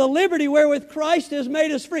 in the liberty wherewith Christ has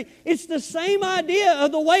made us free." It's the same idea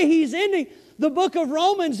of the way he's ending the book of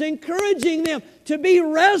Romans, encouraging them to be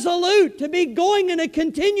resolute, to be going in a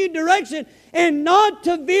continued direction, and not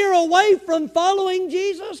to veer away from following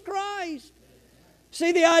Jesus Christ.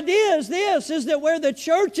 See, the idea is this, is that where the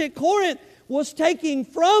church at Corinth was taking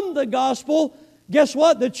from the gospel, guess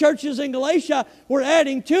what? The churches in Galatia were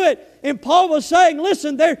adding to it. And Paul was saying,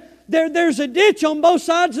 listen, there's a ditch on both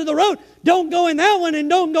sides of the road. Don't go in that one and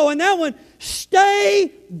don't go in that one.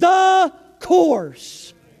 Stay the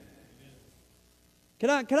course. Can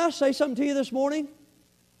I say something to you this morning?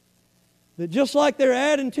 That just like they're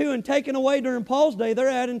adding to and taking away during Paul's day, they're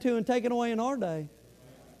adding to and taking away in our day.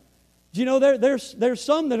 Do you know there's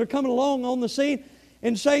some that are coming along on the scene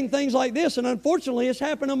and saying things like this, and unfortunately it's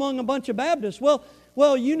happened among a bunch of Baptists.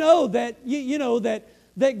 Well, you know that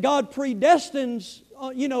that God predestines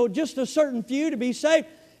just a certain few to be saved,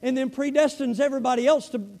 and then predestines everybody else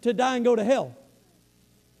to die and go to hell.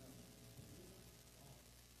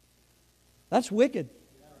 That's wicked.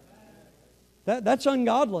 That's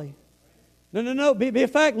ungodly. No. In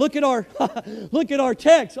fact, look at our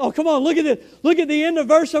text. Oh, come on, look at this. Look at the end of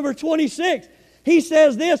verse number 26. He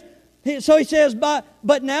says this. So he says,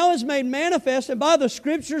 "But now is made manifest, and by the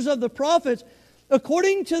scriptures of the prophets,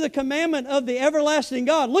 according to the commandment of the everlasting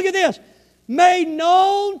God." Look at this. "Made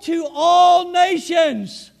known to all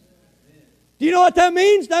nations." Do you know what that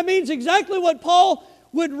means? That means exactly what Paul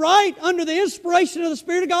would write under the inspiration of the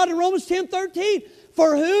Spirit of God in Romans 10:13.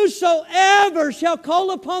 "For whosoever shall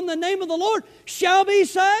call upon the name of the Lord shall be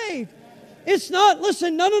saved." It's not,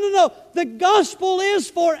 listen, no. The gospel is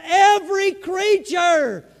for every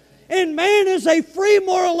creature. And man is a free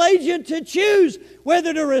moral agent to choose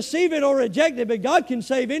whether to receive it or reject it. But God can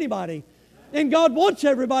save anybody. And God wants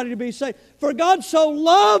everybody to be saved. "For God so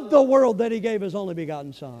loved the world that He gave His only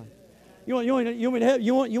begotten Son." You want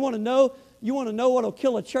to know what will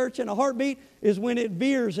kill a church in a heartbeat is when it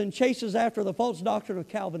veers and chases after the false doctrine of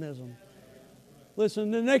Calvinism.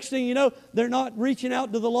 Listen, the next thing you know, they're not reaching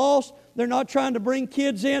out to the lost. They're not trying to bring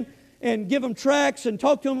kids in and give them tracts and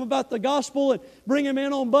talk to them about the gospel and bring them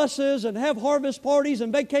in on buses and have harvest parties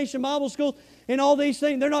and vacation Bible schools and all these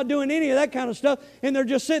things. They're not doing any of that kind of stuff. And they're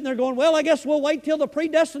just sitting there going, well, I guess we'll wait till the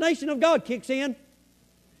predestination of God kicks in.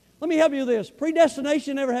 Let me help you with this.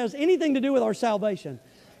 Predestination never has anything to do with our salvation.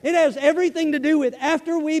 It has everything to do with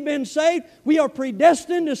after we've been saved, we are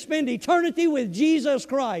predestined to spend eternity with Jesus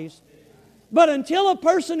Christ. But until a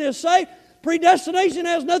person is saved, predestination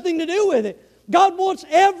has nothing to do with it. God wants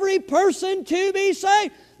every person to be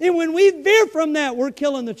saved. And when we veer from that, we're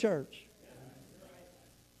killing the church.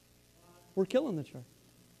 We're killing the church.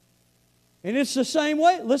 And it's the same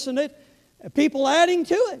way. Listen, people adding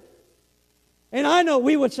to it. And I know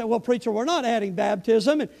we would say, well, preacher, we're not adding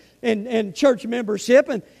baptism and church membership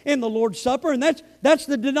and the Lord's Supper. And that's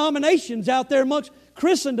the denominations out there amongst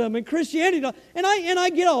Christendom and Christianity. And I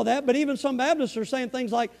get all that, but even some Baptists are saying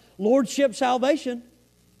things like Lordship salvation.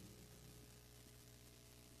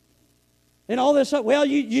 And all this stuff. Well,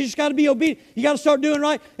 you just got to be obedient. You got to start doing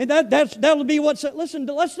right. And that'll be what's... Listen,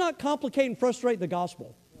 let's not complicate and frustrate the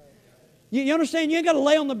gospel. You understand? You ain't got to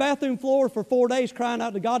lay on the bathroom floor for 4 days crying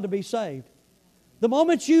out to God to be saved. The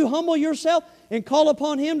moment you humble yourself and call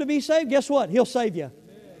upon Him to be saved, guess what? He'll save you.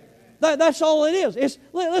 That's all it is.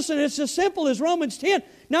 Listen, it's as simple as Romans 10,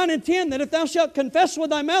 9 and 10, that if thou shalt confess with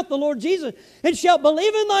thy mouth the Lord Jesus, and shalt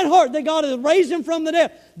believe in thine heart that God hath raised Him from the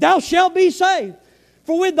dead, thou shalt be saved.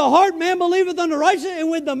 For with the heart man believeth unto righteousness, and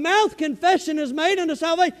with the mouth confession is made unto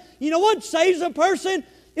salvation. You know what saves a person?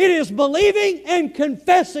 It is believing and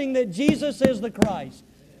confessing that Jesus is the Christ.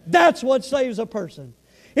 That's what saves a person.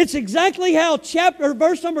 It's exactly how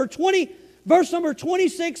verse number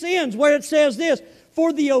 26 ends, where it says this,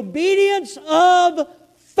 for the obedience of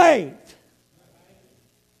faith.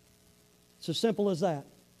 It's as simple as that.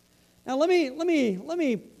 Now let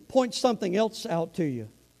me point something else out to you.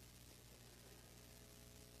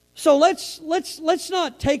 So let's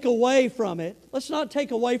not take away from it. Let's not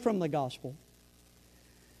take away from the gospel.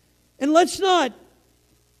 And let's not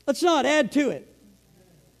add to it.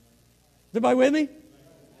 Is everybody with me?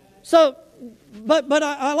 So, but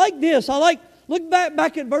I like this. Look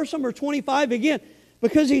back at verse number 25 again,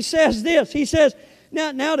 because he says this. He says,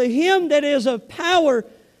 now to Him that is of power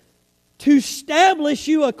to establish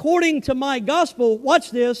you according to my gospel,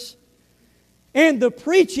 watch this, and the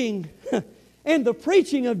preaching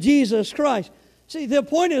of Jesus Christ. See, the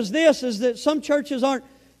point is this, is that some churches aren't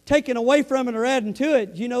taking away from it or adding to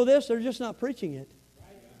it. Do you know this? They're just not preaching it.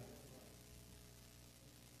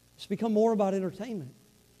 It's become more about entertainment.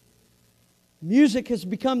 Music has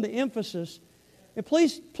become the emphasis. And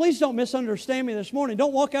please don't misunderstand me this morning.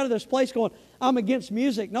 Don't walk out of this place going, I'm against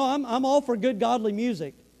music. No, I'm all for good, godly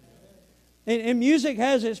music. And music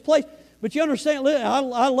has its place. But you understand,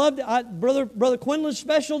 I loved Brother Quinlan's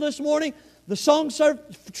special this morning. The songs are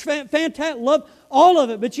fantastic. Love all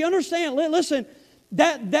of it. But you understand, listen,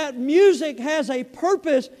 that music has a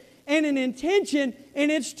purpose and an intention,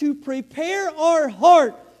 and it's to prepare our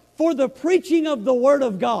heart for the preaching of the Word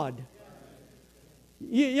of God.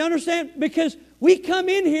 You understand? Because we come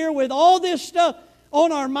in here with all this stuff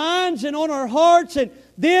on our minds and on our hearts, and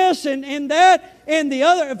this and that and the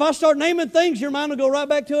other. If I start naming things, your mind will go right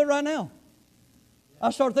back to it right now. I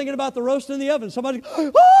start thinking about the roast in the oven. Somebody goes,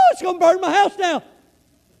 oh, it's going to burn my house down.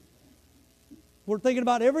 We're thinking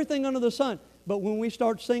about everything under the sun. But when we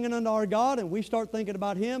start singing unto our God and we start thinking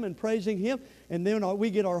about Him and praising Him, and then we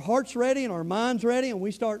get our hearts ready and our minds ready, and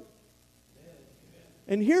we start.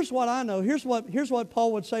 And here's what I know. Here's what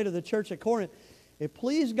Paul would say to the church at Corinth. It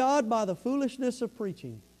pleased God by the foolishness of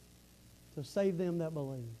preaching to save them that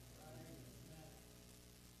believe.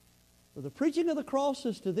 For the preaching of the cross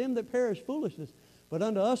is to them that perish foolishness, but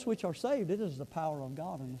unto us which are saved, it is the power of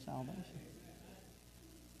God unto salvation.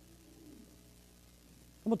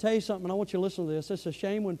 I'm going to tell you something, and I want you to listen to this. It's a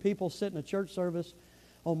shame when people sit in a church service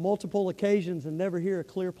on multiple occasions and never hear a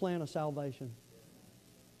clear plan of salvation.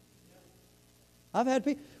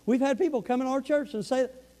 We've had people come in our church and say,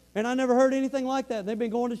 and I never heard anything like that. They've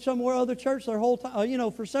been going to somewhere other church their whole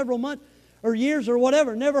time, for several months or years or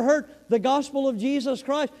whatever. Never heard the gospel of Jesus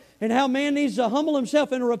Christ and how man needs to humble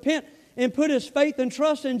himself and repent and put his faith and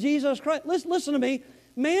trust in Jesus Christ. Listen to me.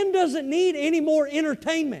 Man doesn't need any more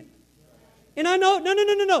entertainment. And I know,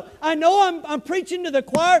 no. I know I'm preaching to the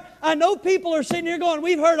choir. I know people are sitting here going,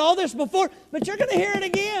 we've heard all this before, but you're going to hear it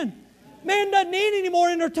again. Man doesn't need any more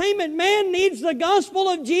entertainment. Man needs the gospel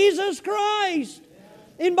of Jesus Christ.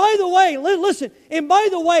 And by the way, listen,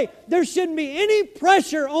 there shouldn't be any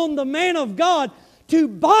pressure on the man of God to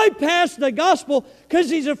bypass the gospel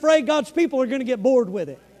because he's afraid God's people are going to get bored with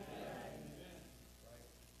it.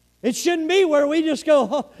 It shouldn't be where we just go,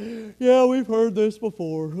 oh, yeah, we've heard this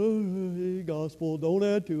before. Gospel, don't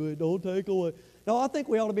add to it, don't take away. No, I think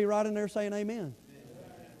we ought to be right in there saying amen.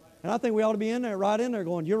 And I think we ought to be right in there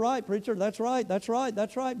going, you're right, preacher, that's right.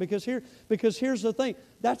 Because here's the thing.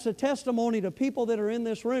 That's a testimony to people that are in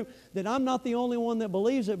this room that I'm not the only one that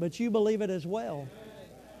believes it, but you believe it as well.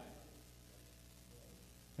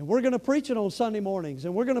 And we're going to preach it on Sunday mornings.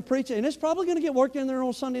 And we're going to preach it. And it's probably going to get worked in there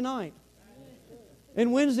on Sunday night.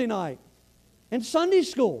 And Wednesday night. And Sunday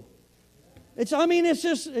school. It's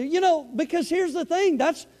just, because here's the thing.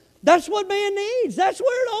 That's what man needs. That's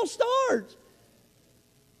where it all starts.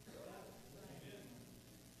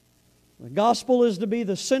 The gospel is to be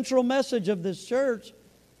the central message of this church.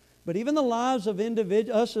 But even the lives of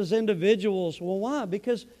us as individuals, well, why?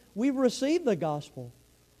 Because we've received the gospel.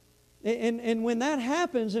 And when that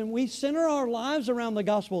happens and we center our lives around the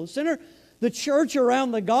gospel, center the church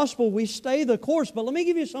around the gospel, we stay the course. But let me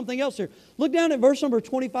give you something else here. Look down at verse number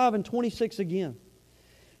 25 and 26 again.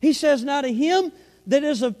 He says, now to Him that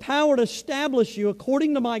is of power to establish you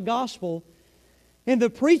according to my gospel, and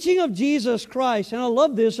the preaching of Jesus Christ, and I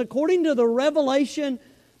love this, according to the revelation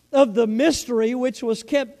of the mystery which was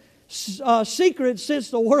kept secret since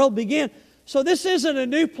the world began. So this isn't a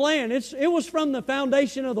new plan. It was from the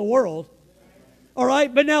foundation of the world. All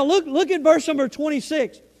right, but now look at verse number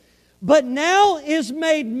 26. But now is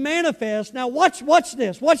made manifest. Now watch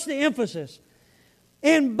this. Watch the emphasis.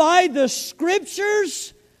 And by the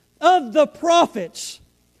scriptures of the prophets,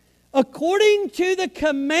 according to the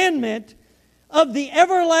commandment of the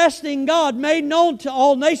everlasting God made known to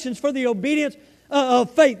all nations for the obedience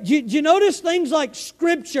of faith. Do you notice things like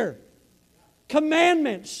scripture,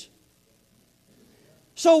 commandments?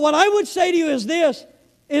 So what I would say to you is this,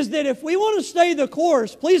 is that if we want to stay the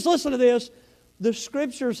course, please listen to this, the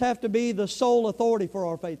scriptures have to be the sole authority for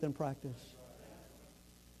our faith and practice.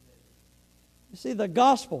 You see, the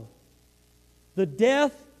gospel, the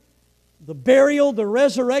death, the burial, the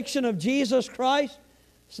resurrection of Jesus Christ,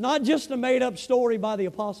 it's not just a made-up story by the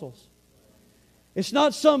apostles. It's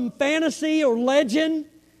not some fantasy or legend.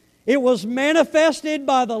 It was manifested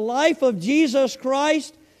by the life of Jesus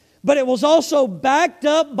Christ, but it was also backed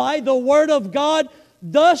up by the Word of God,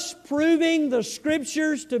 thus proving the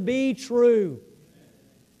Scriptures to be true.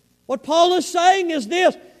 What Paul is saying is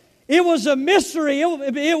this: it was a mystery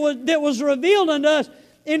that was revealed unto us,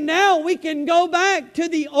 and now we can go back to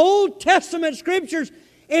the Old Testament Scriptures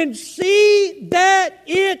and see that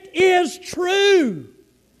it is true.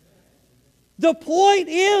 The point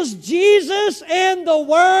is, Jesus and the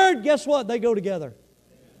Word, guess what? They go together.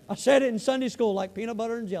 I said it in Sunday school like peanut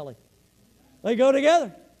butter and jelly. They go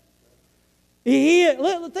together.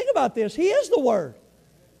 Think about this. He is the Word.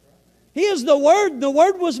 He is the Word. The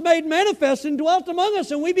Word was made manifest and dwelt among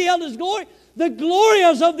us, and we beheld His glory. The glory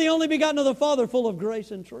as of the only begotten of the Father, full of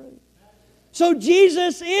grace and truth. So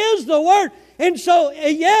Jesus is the Word. And so,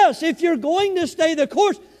 yes, if you're going to stay the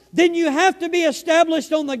course, then you have to be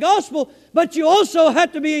established on the gospel, but you also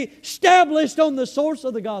have to be established on the source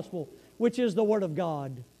of the gospel, which is the Word of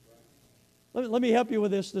God. Let me help you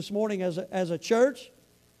with this morning as a church.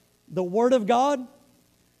 The Word of God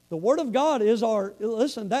is our,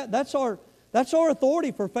 listen, that's our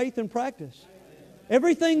authority for faith and practice.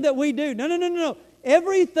 Everything that we do, no.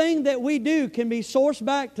 Everything that we do can be sourced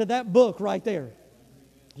back to that book right there.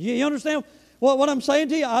 You understand what I'm saying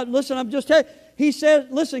to you? Listen, I'm just telling you. He says,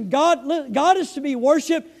 listen, God is to be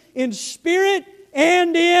worshiped in spirit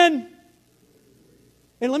and in...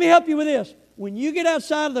 And let me help you with this. When you get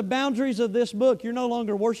outside of the boundaries of this book, you're no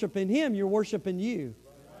longer worshiping Him, you're worshiping you.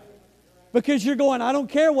 Because you're going, I don't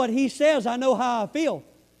care what He says, I know how I feel.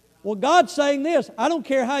 Well, God's saying this, I don't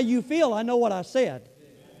care how you feel, I know what I said.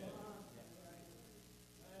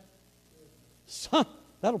 Son,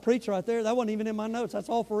 that'll preach right there. That wasn't even in my notes. That's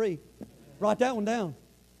all free. Write that one down.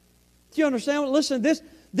 Do you understand? Listen,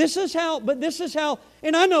 this is how,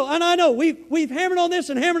 and I know, we've hammered on this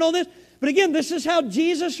and hammered on this, but again, this is how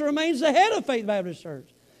Jesus remains the head of Faith Baptist Church.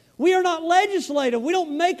 We are not legislative. We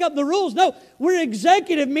don't make up the rules. No, we're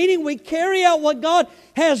executive, meaning we carry out what God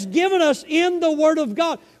has given us in the Word of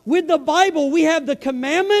God. With the Bible, we have the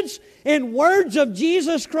commandments and words of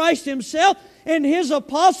Jesus Christ Himself and His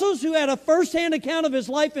apostles who had a first-hand account of His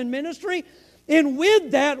life and ministry. And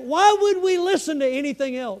with that, why would we listen to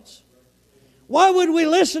anything else? Why would we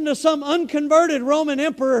listen to some unconverted Roman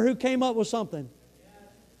emperor who came up with something?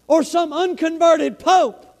 Or some unconverted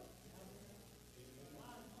pope?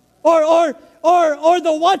 Or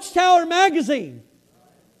the Watchtower magazine?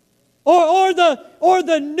 Or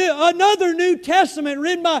another New Testament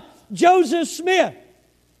written by Joseph Smith?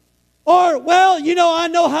 Or, well, I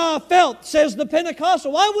know how I felt, says the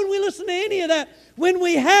Pentecostal. Why would we listen to any of that when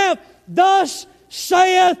we have, thus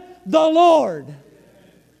saith the Lord?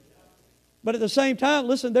 But at the same time,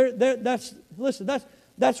 listen,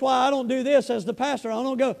 that's why I don't do this as the pastor. I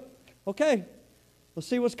don't go, okay, let's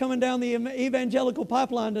see what's coming down the evangelical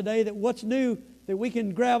pipeline today, what's new that we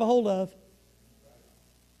can grab a hold of.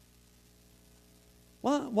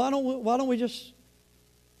 Why don't we just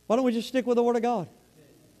stick with the Word of God?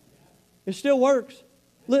 It still works.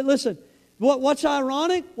 Listen, what's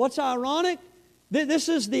ironic? This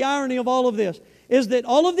is the irony of all of this, is that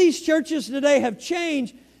all of these churches today have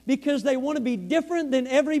changed because they want to be different than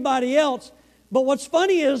everybody else. But what's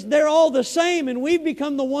funny is they're all the same, and we've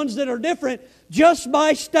become the ones that are different just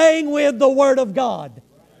by staying with the Word of God.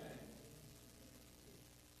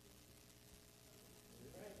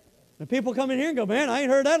 And people come in here and go, man, I ain't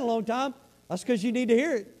heard that in a long time. That's because you need to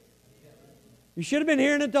hear it. You should have been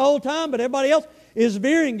hearing it the whole time, but everybody else is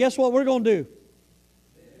veering. Guess what we're going to do?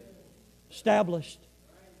 Established.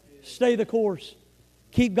 Stay the course.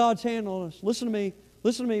 Keep God's hand on us. Listen to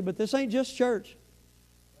me, but this ain't just church.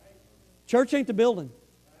 Church ain't the building.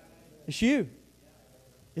 It's you.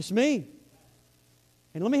 It's me.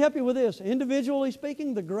 And let me help you with this. Individually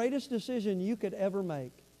speaking, the greatest decision you could ever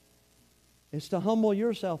make is to humble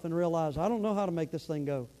yourself and realize, I don't know how to make this thing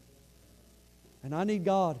go. And I need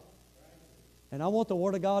God. And I want the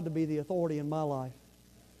Word of God to be the authority in my life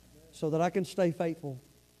so that I can stay faithful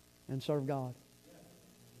and serve God.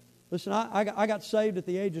 Listen, I got saved at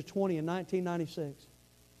the age of 20 in 1996.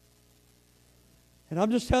 And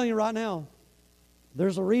I'm just telling you right now,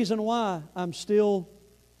 there's a reason why I'm still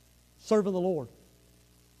serving the Lord.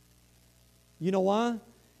 You know why?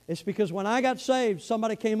 It's because when I got saved,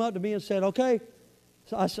 somebody came up to me and said, okay.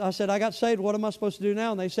 So I said, I got saved. What am I supposed to do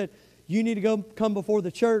now? And they said, you need to come before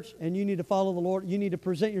the church and you need to follow the Lord. You need to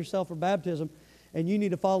present yourself for baptism and you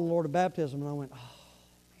need to follow the Lord of baptism. And I went, oh,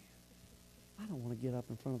 man, I don't want to get up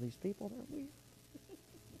in front of these people. They're weird.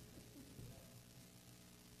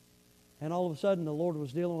 And all of a sudden, the Lord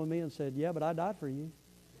was dealing with me and said, yeah, but I died for you.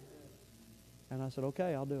 And I said,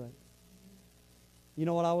 okay, I'll do it. You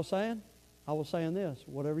know what I was saying? I was saying this,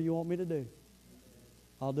 whatever you want me to do,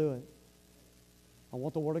 I'll do it. I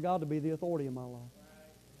want the Word of God to be the authority in my life.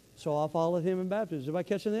 So I followed Him in baptism. Is everybody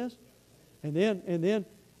catching this? And then,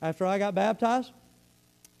 after I got baptized,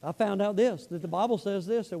 I found out this, that the Bible says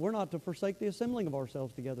this, that we're not to forsake the assembling of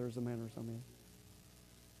ourselves together as the manner of some men.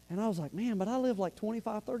 And I was like, man, but I live like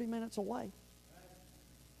 25, 30 minutes away.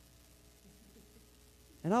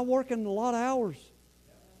 And I work in a lot of hours.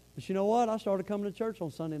 But you know what? I started coming to church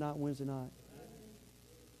on Sunday night and Wednesday night.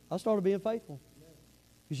 I started being faithful.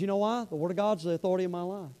 Because you know why? The Word of God's the authority in my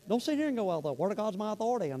life. Don't sit here and go, well, the Word of God's my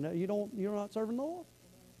authority. You're not serving the Lord.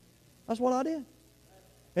 That's what I did.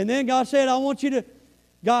 And then God said, I want you to,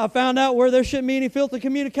 God, I found out where there shouldn't be any filthy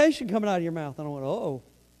communication coming out of your mouth. And I went, uh-oh.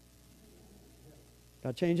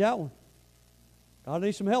 Got to change that one. God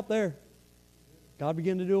needs some help there. God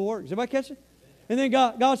began to do a work. Is everybody catch it? And then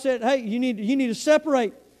God said, hey, you need to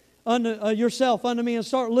separate yourself unto me and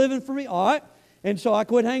start living for me. All right. And so I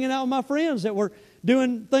quit hanging out with my friends that were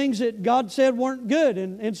doing things that God said weren't good.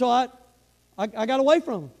 And so I got away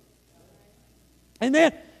from them. And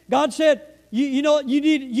then God said, you know what, you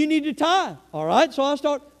need to tithe. All right. So I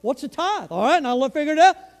start, what's a tithe? All right. And I figured it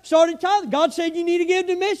out. Started tithing. God said you need to give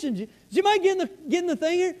to missions. Is anybody getting the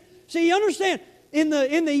thing here? See, you understand, in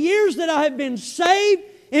the years that I have been saved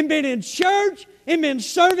and been in church and been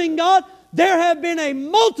serving God, there have been a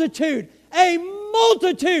multitude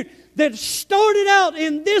that started out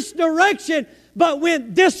in this direction but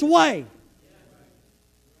went this way.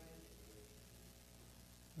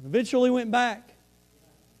 And eventually went back.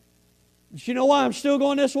 But you know why I'm still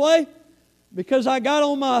going this way? Because I got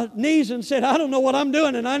on my knees and said, I don't know what I'm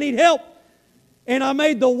doing and I need help. And I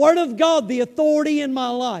made the Word of God the authority in my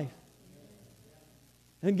life.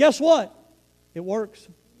 And guess what? It works.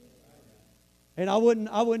 And I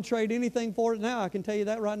wouldn't trade anything for it now. I can tell you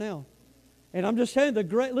that right now. And I'm just telling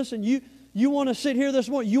you, listen, you want to sit here this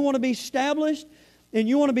morning, you want to be established and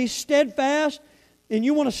you want to be steadfast and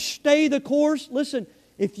you want to stay the course. Listen,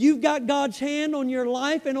 if you've got God's hand on your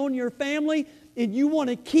life and on your family, and you want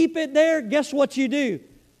to keep it there, guess what you do?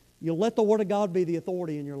 You'll let the Word of God be the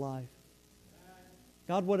authority in your life.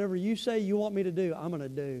 God, whatever you say you want me to do, I'm going to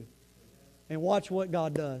do. And watch what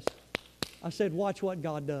God does. I said, watch what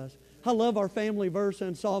God does. I love our family verse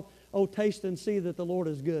in Psalm, oh, taste and see that the Lord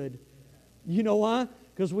is good. You know why?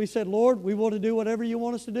 Because we said, Lord, we want to do whatever you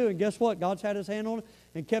want us to do. And guess what? God's had His hand on it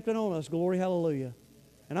and kept it on us. Glory, hallelujah.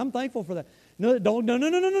 And I'm thankful for that. No. Don't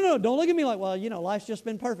look at me like, well, life's just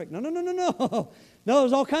been perfect. No. No,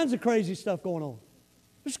 there's all kinds of crazy stuff going on.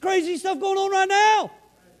 There's crazy stuff going on right now.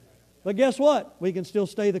 But guess what? We can still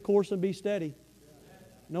stay the course and be steady,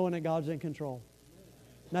 knowing that God's in control.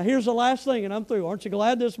 Now, here's the last thing, and I'm through. Aren't you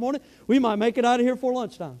glad this morning? We might make it out of here for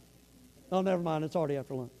lunchtime. Oh, never mind. It's already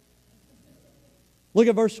after lunch. Look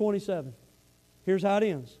at verse 27. Here's how it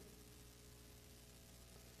ends.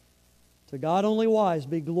 To God only wise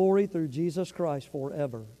be glory through Jesus Christ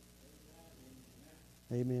forever.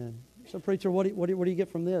 Amen. So, preacher, what do you get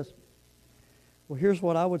from this? Well, here's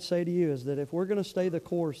what I would say to you is that if we're going to stay the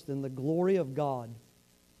course, then the glory of God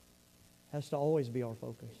has to always be our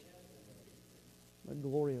focus. The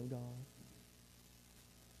glory of God.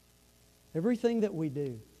 Everything that we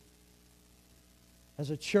do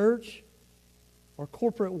as a church, our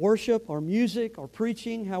corporate worship, our music, our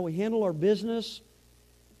preaching, how we handle our business,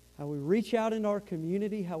 how we reach out into our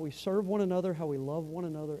community, how we serve one another, how we love one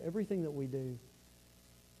another, everything that we do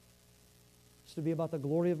is to be about the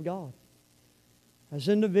glory of God. As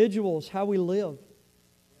individuals, how we live,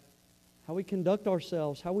 how we conduct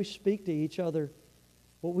ourselves, how we speak to each other,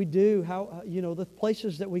 what we do, how the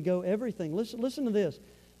places that we go, everything. Listen to this.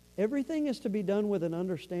 Everything is to be done with an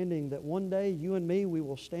understanding that one day you and me, we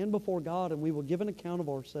will stand before God and we will give an account of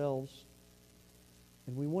ourselves.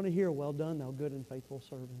 And we want to hear, well done, thou good and faithful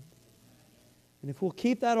servant. And if we'll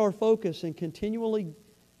keep that our focus and continually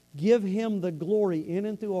give Him the glory in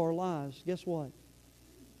and through our lives, guess what?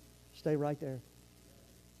 Stay right there.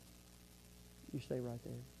 You stay right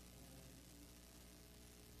there.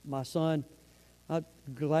 My son, I'm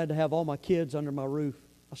glad to have all my kids under my roof.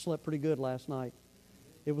 I slept pretty good last night.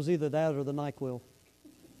 It was either that or the NyQuil.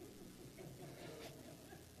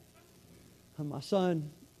 And my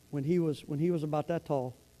son, when he was about that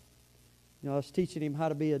tall, I was teaching him how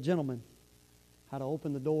to be a gentleman, how to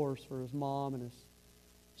open the doors for his mom and his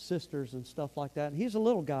sisters and stuff like that. And he's a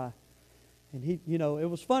little guy. And he, it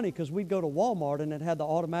was funny because we'd go to Walmart and it had the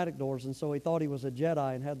automatic doors, and so he thought he was a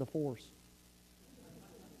Jedi and had the Force.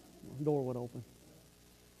 The door would open.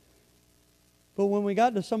 But when we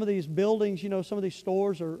got to some of these buildings, some of these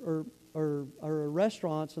stores or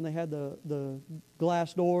restaurants, and they had the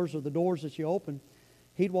glass doors or the doors that you open,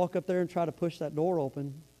 he'd walk up there and try to push that door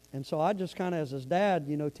open. And so I just kind of, as his dad,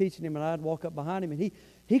 teaching him, and I'd walk up behind him, and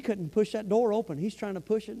he couldn't push that door open. He's trying to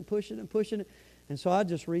push it and push it and pushing it. And so I'd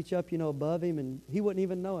just reach up, above him, and he wouldn't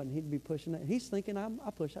even know it, and he'd be pushing it. And he's thinking, I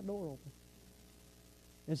pushed that door open.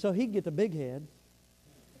 And so he'd get the big head,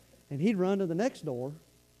 and he'd run to the next door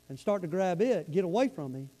and start to grab it, get away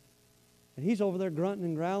from me. And he's over there grunting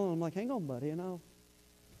and growling. I'm like, hang on, buddy,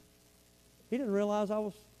 He didn't realize I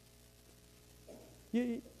was...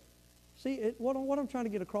 See, what I'm trying to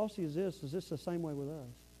get across to you is this the same way with us.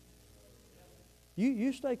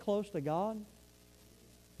 You stay close to God,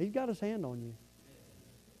 He's got His hand on you.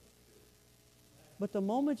 But the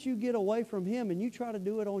moment you get away from Him and you try to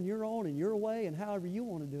do it on your own and your way and however you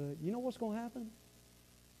want to do it, you know what's going to happen?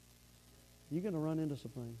 You're going to run into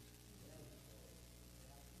some things.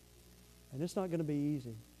 And it's not going to be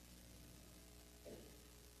easy.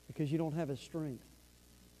 Because you don't have His strength.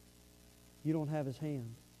 You don't have His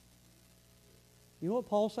hand. You know what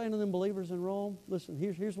Paul's saying to them believers in Rome? Listen,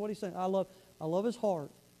 here's what he's saying. I love his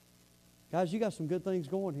heart. Guys, you got some good things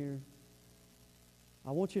going here.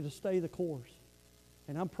 I want you to stay the course.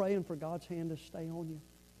 And I'm praying for God's hand to stay on you.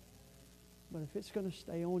 But if it's going to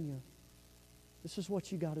stay on you, this is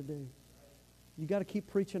what you got to do. You got to keep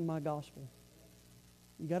preaching my gospel.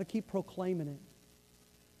 You got to keep proclaiming it.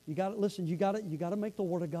 You got to listen. You got to make the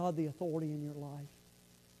Word of God the authority in your life.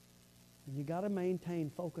 And you got to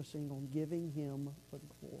maintain focusing on giving Him the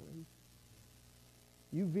glory.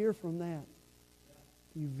 You veer from that.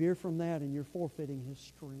 You veer from that, and you're forfeiting His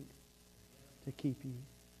strength to keep you.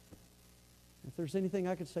 If there's anything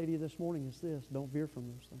I could say to you this morning, it's this: don't veer from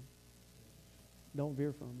those things. Don't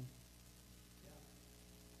veer from them.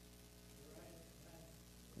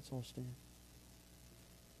 Let's all stand.